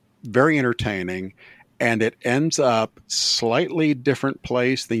very entertaining, and it ends up slightly different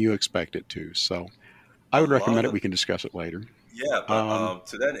place than you expect it to. So I would recommend it. We can discuss it later. Yeah, but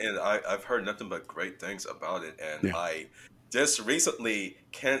to that end, I've heard nothing but great things about it, and I just recently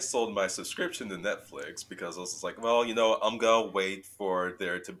canceled my subscription to Netflix because I was just like, well, I'm gonna wait for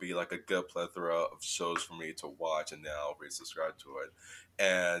there to be like a good plethora of shows for me to watch, and then I'll resubscribe to it.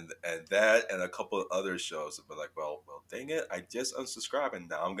 And that and a couple of other shows have been like, well, dang it, I just unsubscribed, and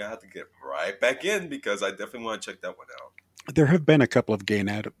now I'm gonna have to get right back in because I definitely want to check that one out. There have been a couple of game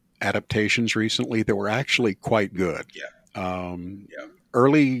adaptations recently that were actually quite good.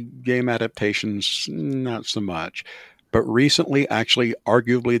 Early game adaptations, not so much. But recently, actually,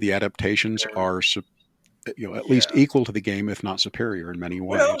 arguably, the adaptations are, at least equal to the game, if not superior in many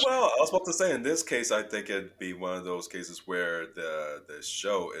ways. Well, I was about to say, in this case, I think it'd be one of those cases where the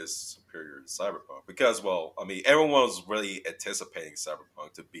show is superior to Cyberpunk. Because, everyone was really anticipating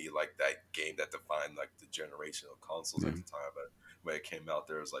Cyberpunk to be like that game that defined like the generation of consoles at the time. But when it came out,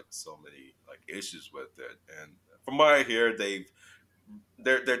 there was like so many like issues with it. And from what I hear,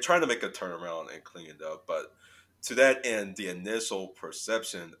 they're trying to make a turnaround and clean it up, but to that end, the initial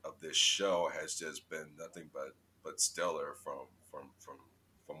perception of this show has just been nothing but stellar from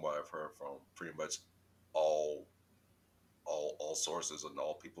what I've heard from pretty much all sources and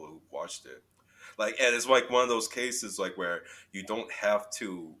all people who watched it. And it's like one of those cases like where you don't have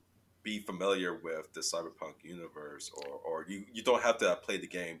to be familiar with the Cyberpunk universe, or you don't have to play the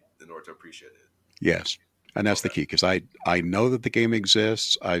game in order to appreciate it. Yes. And that's the key, because I know that the game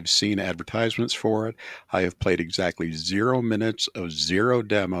exists. I've seen advertisements for it. I have played exactly 0 minutes of 0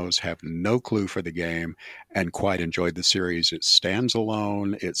 demos, have no clue for the game, and quite enjoyed the series. It stands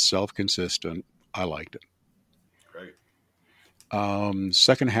alone. It's self-consistent. I liked it. Great.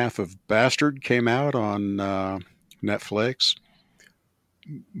 Second half of Bastard came out on Netflix.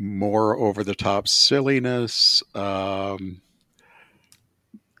 More over-the-top silliness.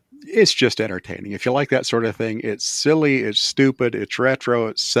 It's just entertaining. If you like that sort of thing, it's silly, it's stupid, it's retro,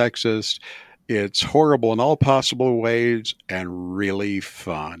 it's sexist, it's horrible in all possible ways, and really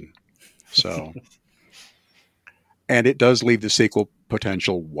fun. So, and it does leave the sequel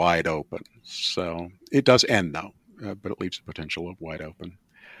potential wide open. So it does end though, but it leaves the potential wide open.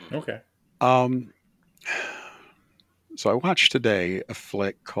 Okay. So I watched today a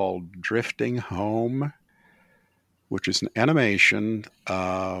flick called Drifting Home, which is an animation.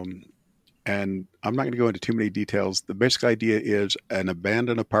 And I'm not going to go into too many details. The basic idea is an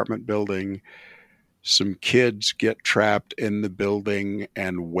abandoned apartment building. Some kids get trapped in the building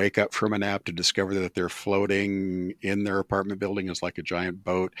and wake up from a nap to discover that they're floating in their apartment building as like a giant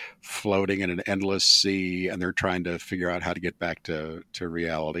boat floating in an endless sea. And they're trying to figure out how to get back to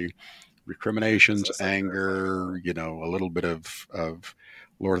reality. Recriminations, anger, a little bit of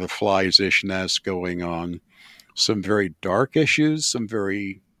Lord of the Flies-ishness going on. Some very dark issues, some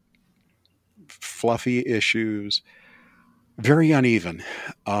very fluffy issues, very uneven.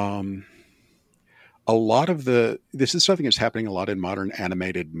 A lot of this is something that's happening a lot in modern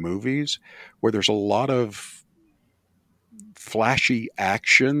animated movies, where there's a lot of flashy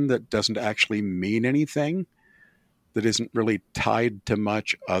action that doesn't actually mean anything, that isn't really tied to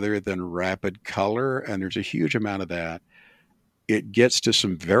much other than rapid color, and there's a huge amount of that. It gets to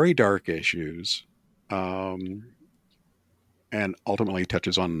some very dark issues, and ultimately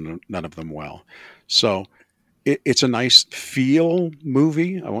touches on none of them well. So it's a nice feel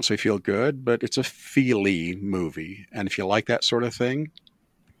movie. I won't say feel good, but it's a feely movie. And if you like that sort of thing,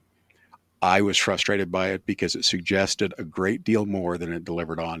 I was frustrated by it because it suggested a great deal more than it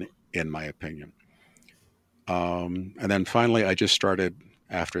delivered on, in my opinion. And then finally, I just started,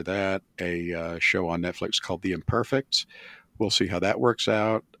 after that, a show on Netflix called The Imperfects. We'll see how that works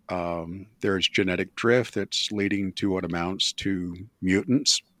out. There's genetic drift that's leading to what amounts to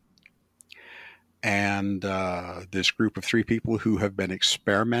mutants. And this group of 3 people who have been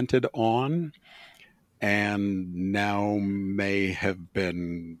experimented on and now may have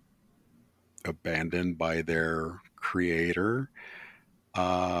been abandoned by their creator.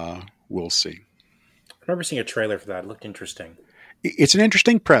 We'll see. I remember seeing a trailer for that. It looked interesting. It's an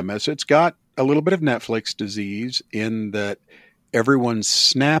interesting premise. It's got a little bit of Netflix disease in that everyone's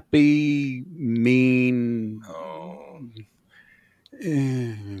snappy, mean. No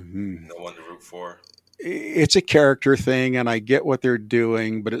one to root for. It's a character thing, and I get what they're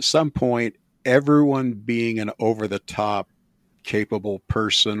doing, but at some point, everyone being an over-the-top, capable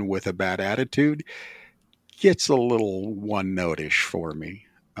person with a bad attitude gets a little one-note-ish for me.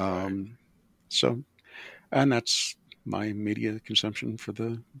 So, and that's my media consumption for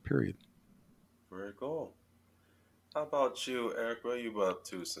the period. Very cool. How about you, Eric? What are you up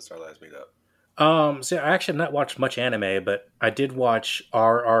to since our last meetup? So I actually have not watched much anime, but I did watch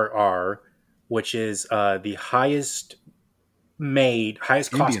RRR, which is the highest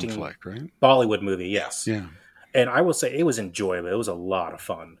costing flick, right? Bollywood movie. Yes. Yeah. And I will say it was enjoyable. It was a lot of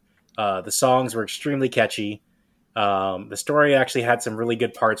fun. The songs were extremely catchy. The story actually had some really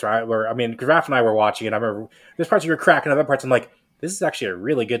good parts where Raph and I were watching it. I remember there's parts you were cracking, other parts I'm like, this is actually a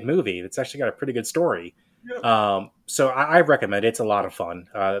really good movie. It's actually got a pretty good story. Yep. So I recommend it. It's a lot of fun.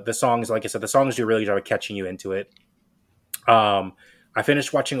 The songs, like I said, the songs do a really good job of catching you into it. I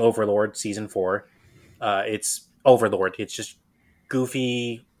finished watching Overlord season 4. It's Overlord. It's just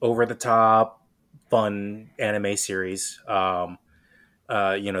goofy, over the top, fun anime series.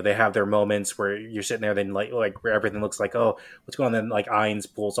 They have their moments where you're sitting there, then like where everything looks like, oh, what's going on? Then like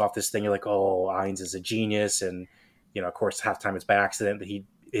Ainz pulls off this thing. You're like, oh, Ainz is a genius, and of course, half the time it's by accident that he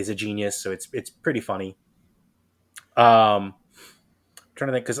is a genius. So it's pretty funny. I'm trying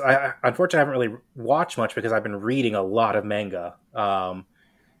to think, because I unfortunately haven't really watched much because I've been reading a lot of manga. Because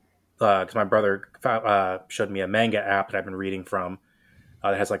my brother showed me a manga app that I've been reading from.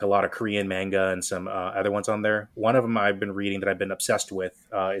 That has like a lot of Korean manga and some other ones on there. One of them I've been reading that I've been obsessed with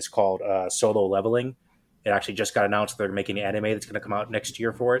is called Solo Leveling. It actually just got announced that they're making an anime that's going to come out next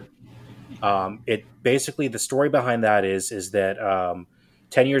year for it. It basically, the story behind that is that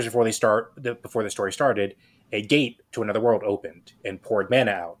 10 years before the story started, a gate to another world opened and poured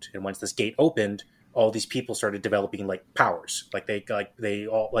mana out. And once this gate opened, all these people started developing like powers.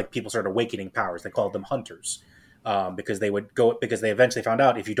 People started awakening powers. They called them hunters, because they eventually found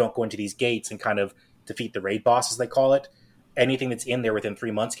out if you don't go into these gates and kind of defeat the raid boss, as they call it, anything that's in there within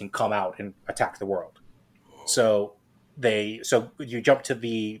 3 months can come out and attack the world. So you jump to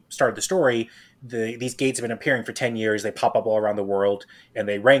the start of the story. These gates have been appearing for 10 years. They pop up all around the world, and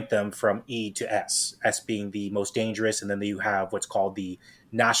they rank them from E to S. S being the most dangerous, and then you have what's called the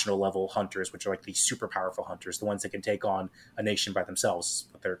national level hunters, which are like the super powerful hunters, the ones that can take on a nation by themselves,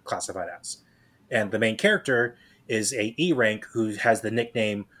 what they're classified as. And the main character is a E rank who has the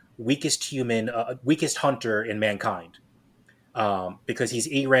nickname weakest hunter in mankind, because he's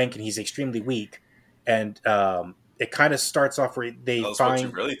E rank and he's extremely weak. And it kind of starts off where they That's find what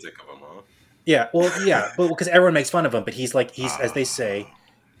you really think of him, huh? Yeah, but because everyone makes fun of him, but he's as they say,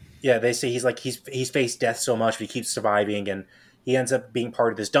 he's faced death so much, but he keeps surviving, and he ends up being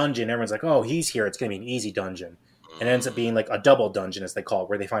part of this dungeon. Everyone's like, oh, he's here, it's going to be an easy dungeon. And it ends up being like a double dungeon, as they call it,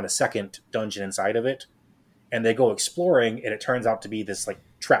 where they find a second dungeon inside of it, and they go exploring, and it turns out to be this like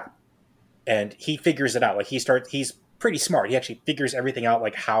trap. And he figures it out. Like he's pretty smart. He actually figures everything out,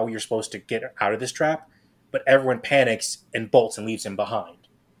 like how you're supposed to get out of this trap, but everyone panics and bolts and leaves him behind.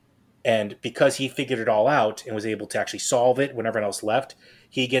 And because he figured it all out and was able to actually solve it when everyone else left,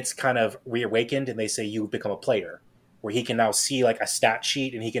 he gets kind of reawakened, and they say you've become a player, where he can now see like a stat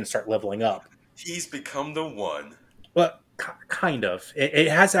sheet and he can start leveling up. He's become the one. Well, kind of. It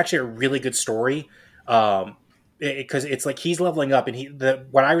has actually a really good story, because it's like he's leveling up, and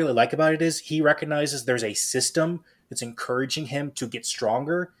what I really like about it is he recognizes there's a system that's encouraging him to get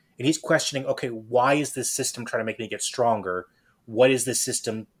stronger, and he's questioning, okay, why is this system trying to make me get stronger? What is this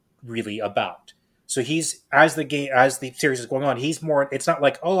system really about? So as the series is going on, he's more, it's not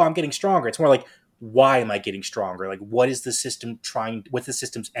like, oh, I'm getting stronger. It's more like, why am I getting stronger? Like, what is the system what's the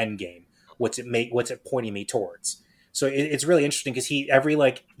system's end game? What's it pointing me towards? So it's really interesting, because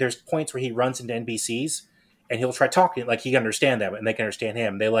there's points where he runs into NPCs and he'll try talking, like he can understand them and they can understand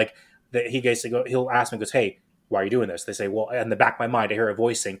him. He'll ask me, goes, hey, why are you doing this? They say, well, in the back of my mind, I hear a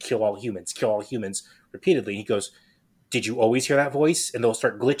voice saying, kill all humans repeatedly. And he goes, did you always hear that voice? And they'll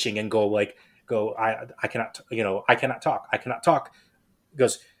start glitching and I cannot talk. He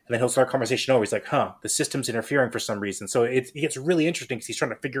goes, and then he'll start a conversation over. He's like, the system's interfering for some reason. So it gets really interesting, because he's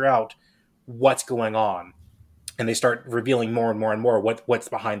trying to figure out what's going on. And they start revealing more and more and more what's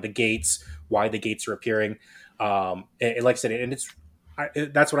behind the gates, why the gates are appearing. Like I said, and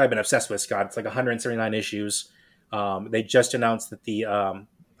that's what I've been obsessed with, Scott. It's like 179 issues. They just announced that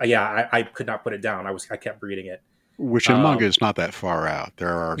I could not put it down. I kept reading it. Which in manga is not that far out.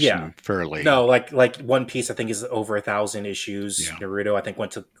 There are some fairly... No, like One Piece, I think, is over 1,000 issues. Yeah. Naruto, I think,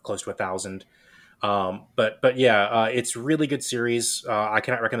 went to close to 1,000. But it's a really good series. I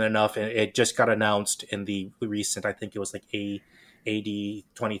cannot recommend it enough. And it just got announced in the recent, I think it was like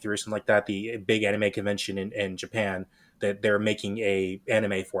AD23 or something like that, the big anime convention in Japan, that they're making a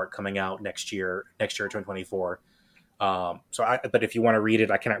anime for it coming out next year, 2024. But if you want to read it,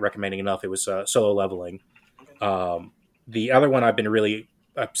 I cannot recommend it enough. It was Solo Leveling. The other one I've been really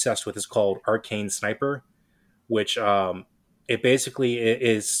obsessed with is called Arcane Sniper, which it basically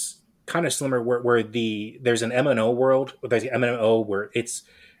is kind of similar where there's an MMO world. There's an MMO where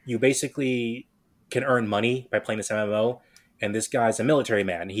you basically can earn money by playing this MMO. And this guy's a military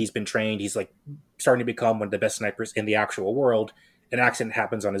man. He's been trained. He's like starting to become one of the best snipers in the actual world. An accident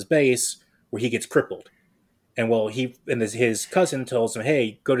happens on his base where he gets crippled. And his cousin tells him,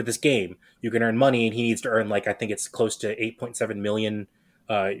 hey, go to this game. You can earn money, and he needs to earn, I think it's close to 8.7 million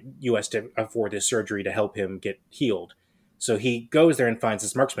US to afford this surgery to help him get healed. So he goes there and finds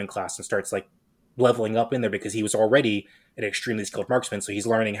this marksman class and starts leveling up in there, because he was already an extremely skilled marksman. So he's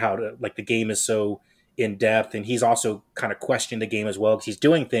learning how to, the game is so in depth, and he's also kind of questioning the game as well, because he's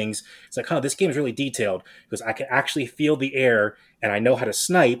doing things. It's like, this game is really detailed, because I can actually feel the air, and I know how to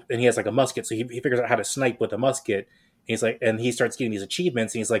snipe. And he has a musket, so he figures out how to snipe with a musket. And he starts getting these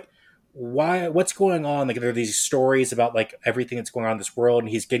achievements, and he's like, what's going on? There are these stories about everything that's going on in this world,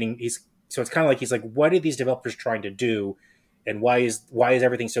 and so it's kind of he's like, what are these developers trying to do, and why is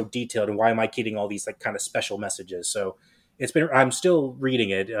everything so detailed, and why am I getting all these kind of special messages? So I'm still reading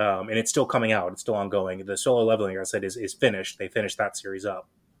it, and it's still coming out. It's still ongoing. The Solo Leveling, like I said, is finished. They finished that series up.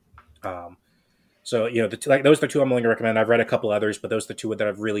 So those are the two I'm willing to recommend. I've read a couple others, but those are the two that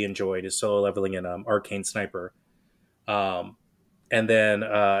I've really enjoyed: is Solo Leveling and Arcane Sniper. And then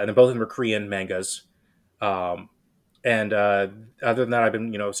both of them are Korean mangas. Other than that, I've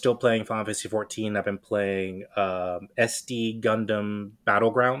been still playing Final Fantasy XIV. I've been playing SD Gundam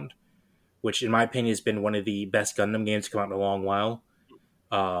Battleground, which in my opinion has been one of the best Gundam games to come out in a long while.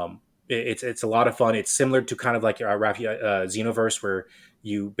 It's a lot of fun. It's similar to kind of like Xenoverse, where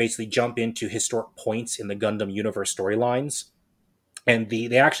you basically jump into historic points in the Gundam universe storylines, and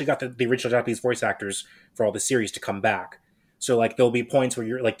they actually got the original Japanese voice actors for all the series to come back. So like there'll be points where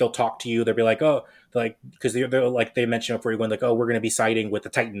you're like they'll talk to you. They'll be like, oh, like because they're like they mentioned before you went like, oh, we're going to be siding with the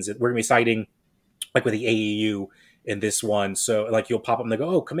Titans. We're going to be siding like with the AEU in this one. So like you'll pop up and they go,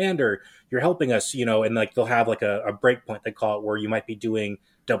 oh, Commander, you're helping us, and like they'll have like a break point, they call it, where you might be doing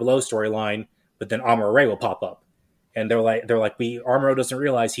 00 storyline, but then Amuro Ray will pop up. And they're like, Amuro doesn't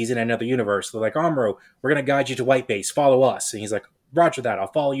realize he's in another universe. They're like, Amuro, we're going to guide you to White Base. Follow us. And he's like, Roger that.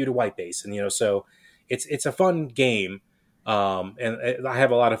 I'll follow you to White Base. And, so it's a fun game. And I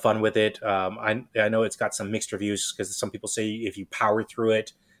have a lot of fun with it. I know it's got some mixed reviews because some people say if you power through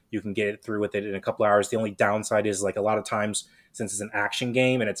it, you can get it through with it in a couple hours. The only downside is like a lot of times, since it's an action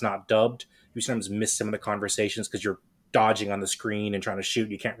game and it's not dubbed, you sometimes miss some of the conversations because you're dodging on the screen and trying to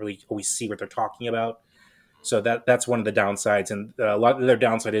shoot. You can't really always see what they're talking about. So that's one of the downsides. And a lot of their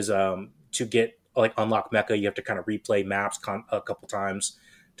downside is to get like unlock mecha, you have to kind of replay maps a couple times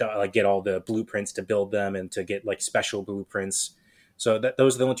to like get all the blueprints to build them and to get like special blueprints. So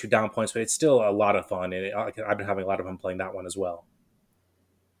those are the only two down points, but it's still a lot of fun. And I've been having a lot of fun playing that one as well.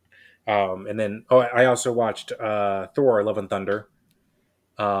 And then I also watched Thor: Love and Thunder.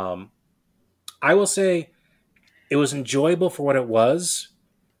 I will say it was enjoyable for what it was.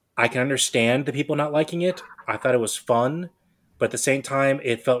 I can understand the people not liking it. I thought it was fun, but at the same time,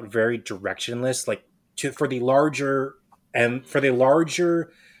 it felt very directionless. Like for the larger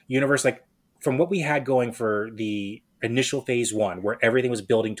universe, like from what we had going for the initial phase 1, where everything was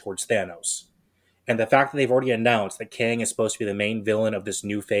building towards Thanos. And the fact that they've already announced that Kang is supposed to be the main villain of this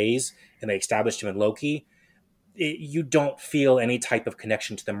new phase, and they established him in Loki, you don't feel any type of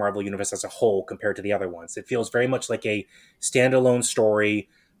connection to the Marvel Universe as a whole compared to the other ones. It feels very much like a standalone story,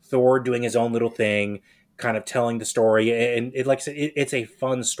 Thor doing his own little thing, kind of telling the story. And like I said, it's a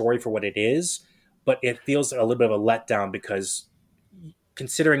fun story for what it is, but it feels a little bit of a letdown because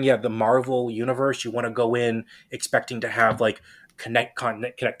considering, the Marvel Universe, you want to go in expecting to have like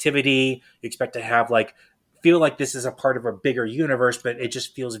connectivity. You expect to have like feel like this is a part of a bigger universe, but it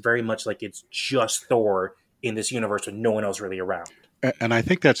just feels very much like it's just Thor in this universe with no one else really around. And I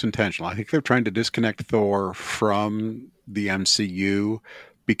think that's intentional. I think they're trying to disconnect Thor from the MCU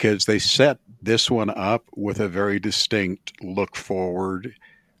because they set this one up with a very distinct look forward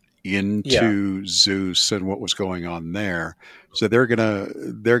into Zeus and what was going on there. So they're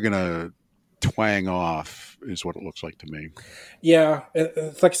gonna twang off is what it looks like to me. Yeah,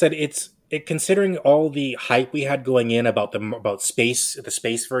 like I said, considering all the hype we had going in about the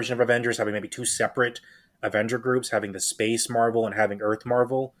space version of Avengers having maybe two separate Avenger groups, having the Space Marvel and having Earth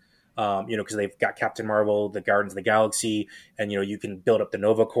Marvel. Because they've got Captain Marvel, the Guardians of the Galaxy, and you can build up the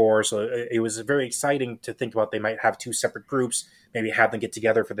Nova Corps. So it was very exciting to think about. They might have two separate groups, maybe have them get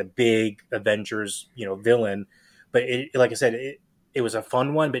together for the big Avengers, villain. But like I said, it was a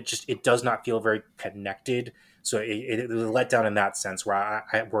fun one, but just it does not feel very connected. So it was a letdown in that sense,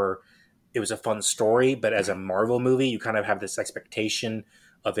 where it was a fun story, but as a Marvel movie, you kind of have this expectation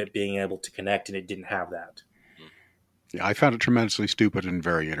of it being able to connect, and it didn't have that. Yeah, I found it tremendously stupid and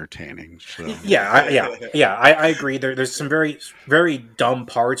very entertaining. So. I agree. There's some very, very dumb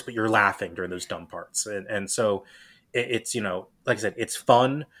parts, but you're laughing during those dumb parts, and so it's like I said, it's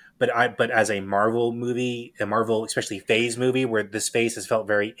fun. But as a Marvel movie, especially phase movie, where this phase has felt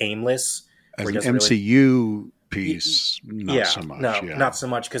very aimless. As an MCU piece, not so much. Not so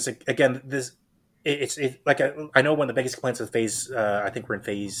much because again, it's like I know one of the biggest complaints with phase. I think we're in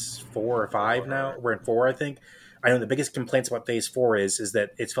phase 4 or 5 now. We're in 4, I think. I know the biggest complaints about phase 4 is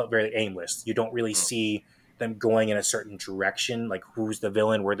that it's felt very aimless. You don't really see them going in a certain direction, like who's the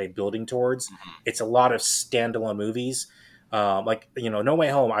villain, where they're building towards. It's a lot of standalone movies. No Way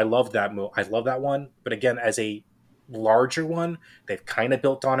Home, I love that one. But again, as a larger one, they've kind of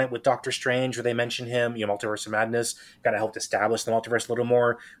built on it with Doctor Strange, where they mention him, Multiverse of Madness, got to help establish the multiverse a little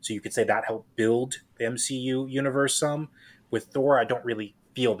more. So you could say that helped build the MCU universe some. With Thor, I don't really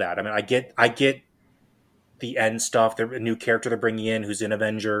feel that. I mean, I get the end stuff. They're a new character they're bringing in who's an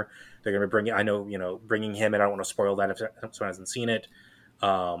Avenger. They're going to bring bringing him, and I don't want to spoil that if someone hasn't seen it.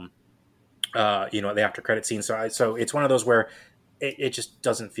 The after credit scene. So it's one of those where it just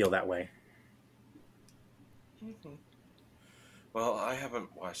doesn't feel that way. Mm-hmm. Well, I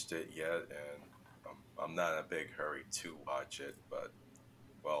haven't watched it yet, and I'm not in a big hurry to watch it, but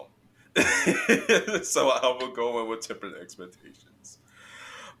so I will go in with tempered expectations.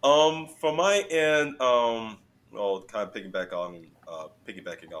 From my end, kind of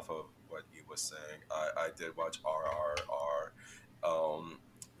piggybacking off of what you was saying, I did watch RRR.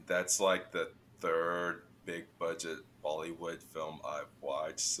 that's like the third big budget Bollywood film I've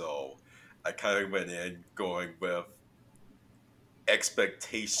watched. So I kind of went in going with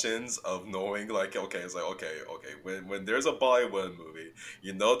expectations of knowing like okay, it's like okay, when there's a Bollywood movie,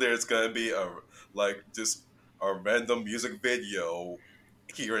 there's gonna be a like just a random music video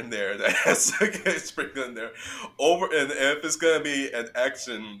here and there that has to get sprinkled in there over, and if it's gonna be an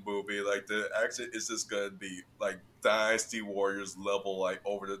action movie, like the action is just gonna be like Dynasty Warriors level, like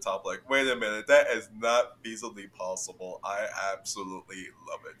over the top, like wait a minute, that is not feasibly possible. I absolutely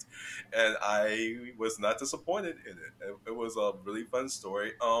love it, and I was not disappointed in it. It was a really fun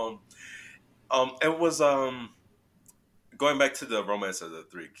story. It was going back to the Romance of the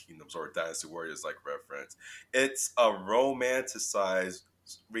Three Kingdoms or Dynasty Warriors like reference. It's a romanticized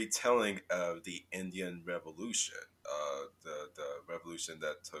retelling of the Indian Revolution, the revolution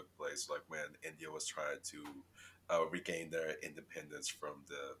that took place like when India was trying to regain their independence from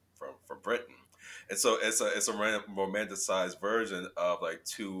Britain, and so it's a romanticized version of like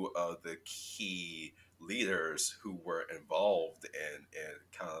two of the key leaders who were involved in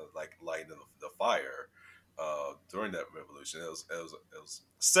kind of like lighting the fire during that revolution. It was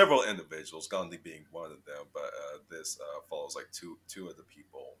several individuals, Gandhi being one of them, but this follows like two of the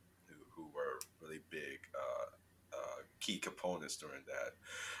people who were really big key components during that.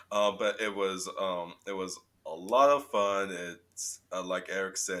 But it was a lot of fun. It's like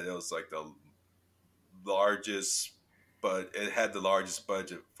Eric said, it was like the largest. But it had the largest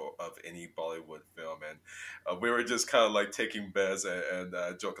budget of any Bollywood film, and we were just kind of like taking bets and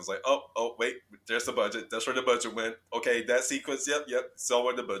joking like, oh, wait, there's the budget. That's where the budget went. Okay, that sequence, yep, so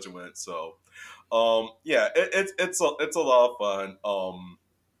where the budget went. So, yeah, it's a lot of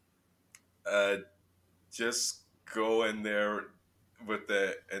fun. Just go in there with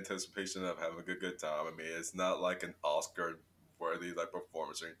the anticipation of having a good time. I mean, it's not like an Oscar worthy like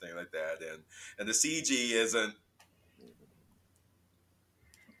performance or anything like that, and the CG isn't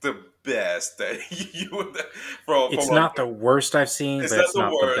the best that you would it's not the worst I've seen, but it's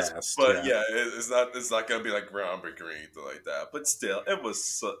not the best. But yeah, it's not gonna be like groundbreaking or anything like that. But still, it was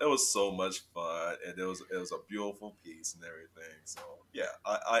so much fun, and it was a beautiful piece and everything. So yeah,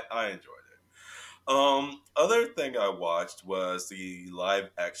 I enjoyed it. Other thing I watched was the live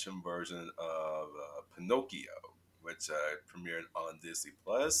action version of Pinocchio, which premiered on Disney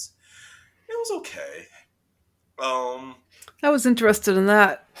Plus. It was okay. I was interested in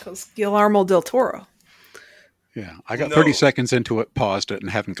that because Guillermo del Toro. Yeah, I got 30 seconds into it, paused it,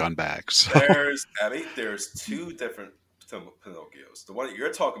 and haven't gone back. So. There's two different Pinocchios. The one that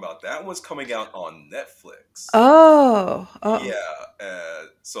you're talking about, that one's coming out on Netflix. Oh. Yeah.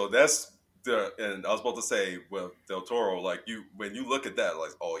 So that's and I was about to say, well, Del Toro, like when you look at that,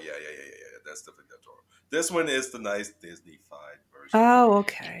 like, oh yeah, that's definitely Del Toro. This one is the nice Disney-fied version. Oh,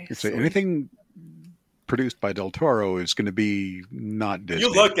 okay. So anything produced by Del Toro is going to be not Disney.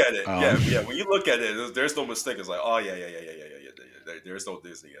 You look at it, yeah. When you look at it, there's no mistake. It's like, oh yeah. There's no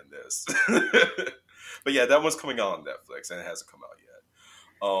Disney in this. But yeah, that one's coming out on Netflix and it hasn't come out yet.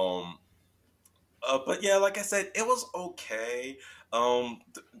 But yeah, like I said, it was okay. Don't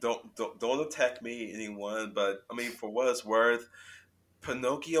attack me, anyone. But I mean, for what it's worth,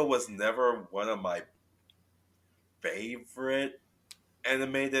 Pinocchio was never one of my favorite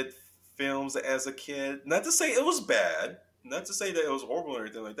animated films as a kid. Not to say it was bad, not to say that it was horrible or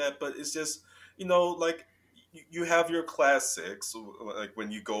anything like that, but it's just, like you have your classics, like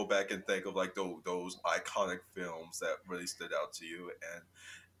when you go back and think of like those iconic films that really stood out to you,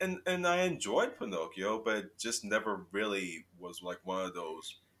 and I enjoyed Pinocchio, but just never really was like one of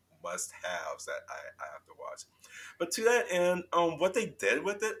those must-haves that I have to watch. But to that end, what they did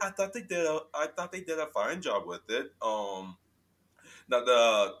with it, I thought they did a fine job with it. Now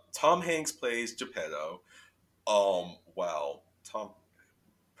the Tom Hanks plays Geppetto. Wow,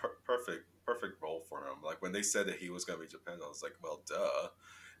 perfect role for him. Like when they said that he was going to be Geppetto, I was like, well, duh.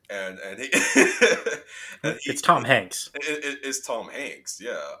 And he, it's Tom Hanks. It's Tom Hanks,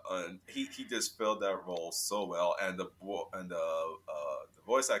 yeah. And he just filled that role so well. And the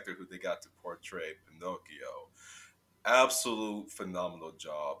voice actor who they got to portray Pinocchio, absolute phenomenal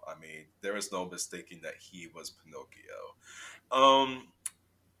job. I mean, there is no mistaking that he was Pinocchio.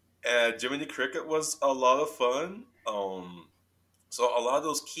 And Jiminy Cricket was a lot of fun. So a lot of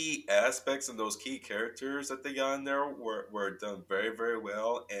those key aspects and those key characters that they got in there were done very, very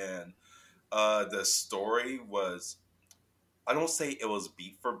well. And the story was, I don't say it was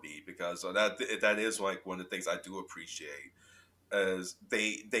beat for beat, because that is like one of the things I do appreciate, is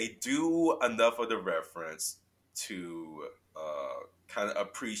they do enough of the reference to kind of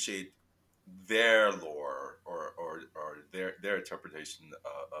appreciate their lore or their interpretation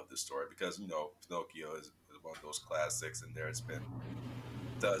of the story, because Pinocchio is one of those classics, and there's been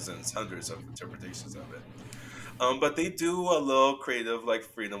dozens, hundreds of interpretations of it. But they do a little creative like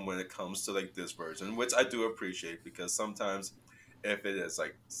freedom when it comes to like this version, which I do appreciate, because sometimes if it is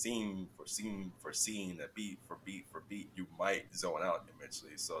like scene for scene for scene, a beat for beat for beat, you might zone out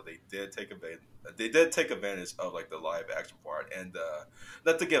eventually. So they did take advantage of like the live action part, and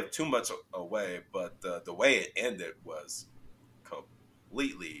not to give too much away, but the way it ended was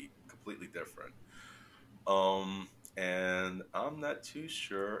completely different. And I'm not too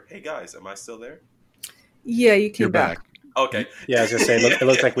sure. Hey guys, am I still there? Yeah, you came back. Okay. Yeah, I was gonna say it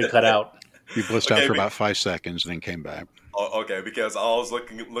looks like we cut out. You blitzed out for about 5 seconds and then came back. Oh, okay, because I was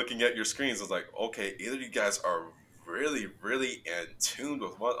looking at your screens. I was like, okay, either you guys are really, really in tune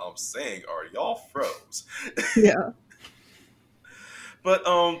with what I'm saying, or y'all froze. Yeah. But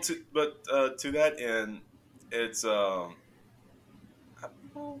to that end, it's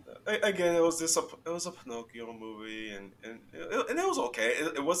again, it was a Pinocchio movie, and it was okay.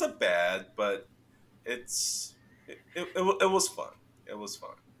 It wasn't bad, but it was fun. It was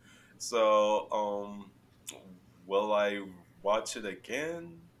fun. So, will I watch it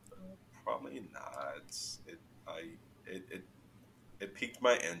again? Probably not. It piqued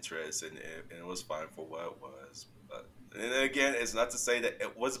my interest, and it was fine for what it was. But and again, it's not to say that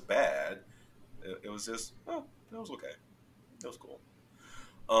it was bad. It was just, it was okay. It was cool.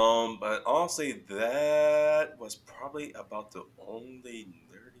 But honestly, that was probably about the only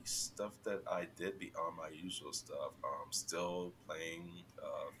nerdy stuff that I did beyond my usual stuff. Still playing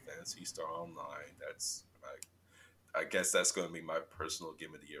Phantasy Star Online. That's I guess that's going to be my personal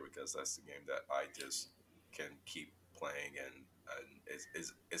game of the year, because that's the game that I just can keep playing, and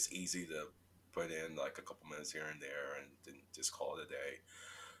it's easy to put in like a couple minutes here and there, and then just call it a day.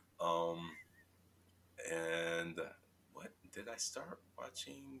 And what did I start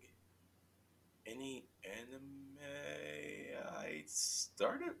watching? Any anime? I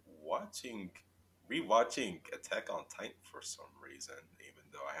started rewatching Attack on Titan for some reason, even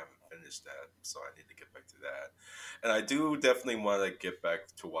though I haven't finished that, so I need to get back to that. And I do definitely want to get back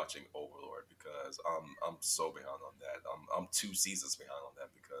to watching Overlord, because I'm so behind on that. I'm 2 seasons behind on that,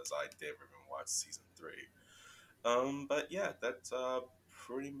 because I did even watch season 3. But yeah, that's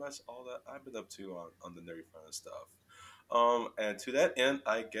pretty much all that I've been up to on the nerdy fun stuff. And to that end,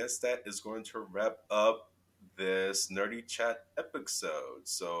 I guess that is going to wrap up this Nerdy Chat episode.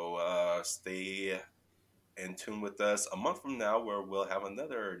 So stay in tune with us a month from now, where we'll have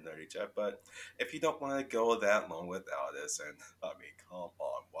another Nerdy Chat. But if you don't want to go that long without us, and I mean, come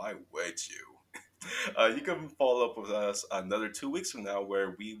on, why would you? You can follow up with us another 2 weeks from now,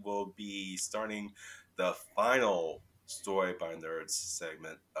 where we will be starting the final Story by Nerds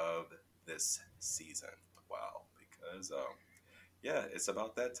segment of this season. Wow. Because, yeah, it's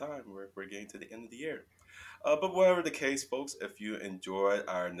about that time. We're getting to the end of the year. But whatever the case, folks, if you enjoyed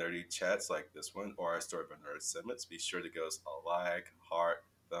our nerdy chats like this one, or our Story by Nerds segments, be sure to give us a like, heart,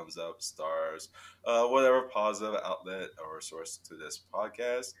 thumbs up, stars, whatever positive outlet or source to this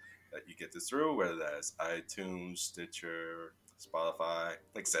podcast that you get this through, whether that's iTunes, Stitcher, Spotify,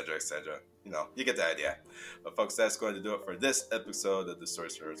 etc., etc. You get the idea. But folks, that's going to do it for this episode of the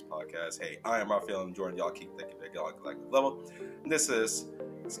Stories for Nerds podcast. Hey, I am Raphael, and Jordan. Y'all keep thinking big on collective level. And this is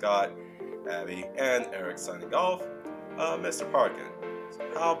Scott, Abby, and Eric signing off. Mr. Parkin,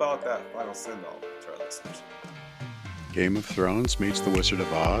 how about that final send-off to our listeners? Game of Thrones meets The Wizard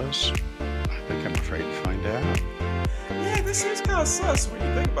of Oz? I think I'm afraid to find out. Yeah, this is kind of sus when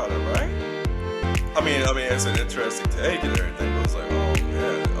you think about it, right? I mean, it's an interesting take and everything, but it's like, oh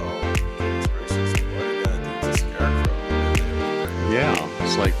man, goodness gracious, what are you gonna do to Scarecrow? Yeah,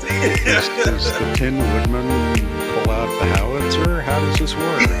 it's like, does the Tin Woodman pull out the howitzer? How does this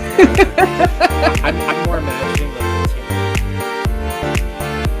work? I'm more imagining like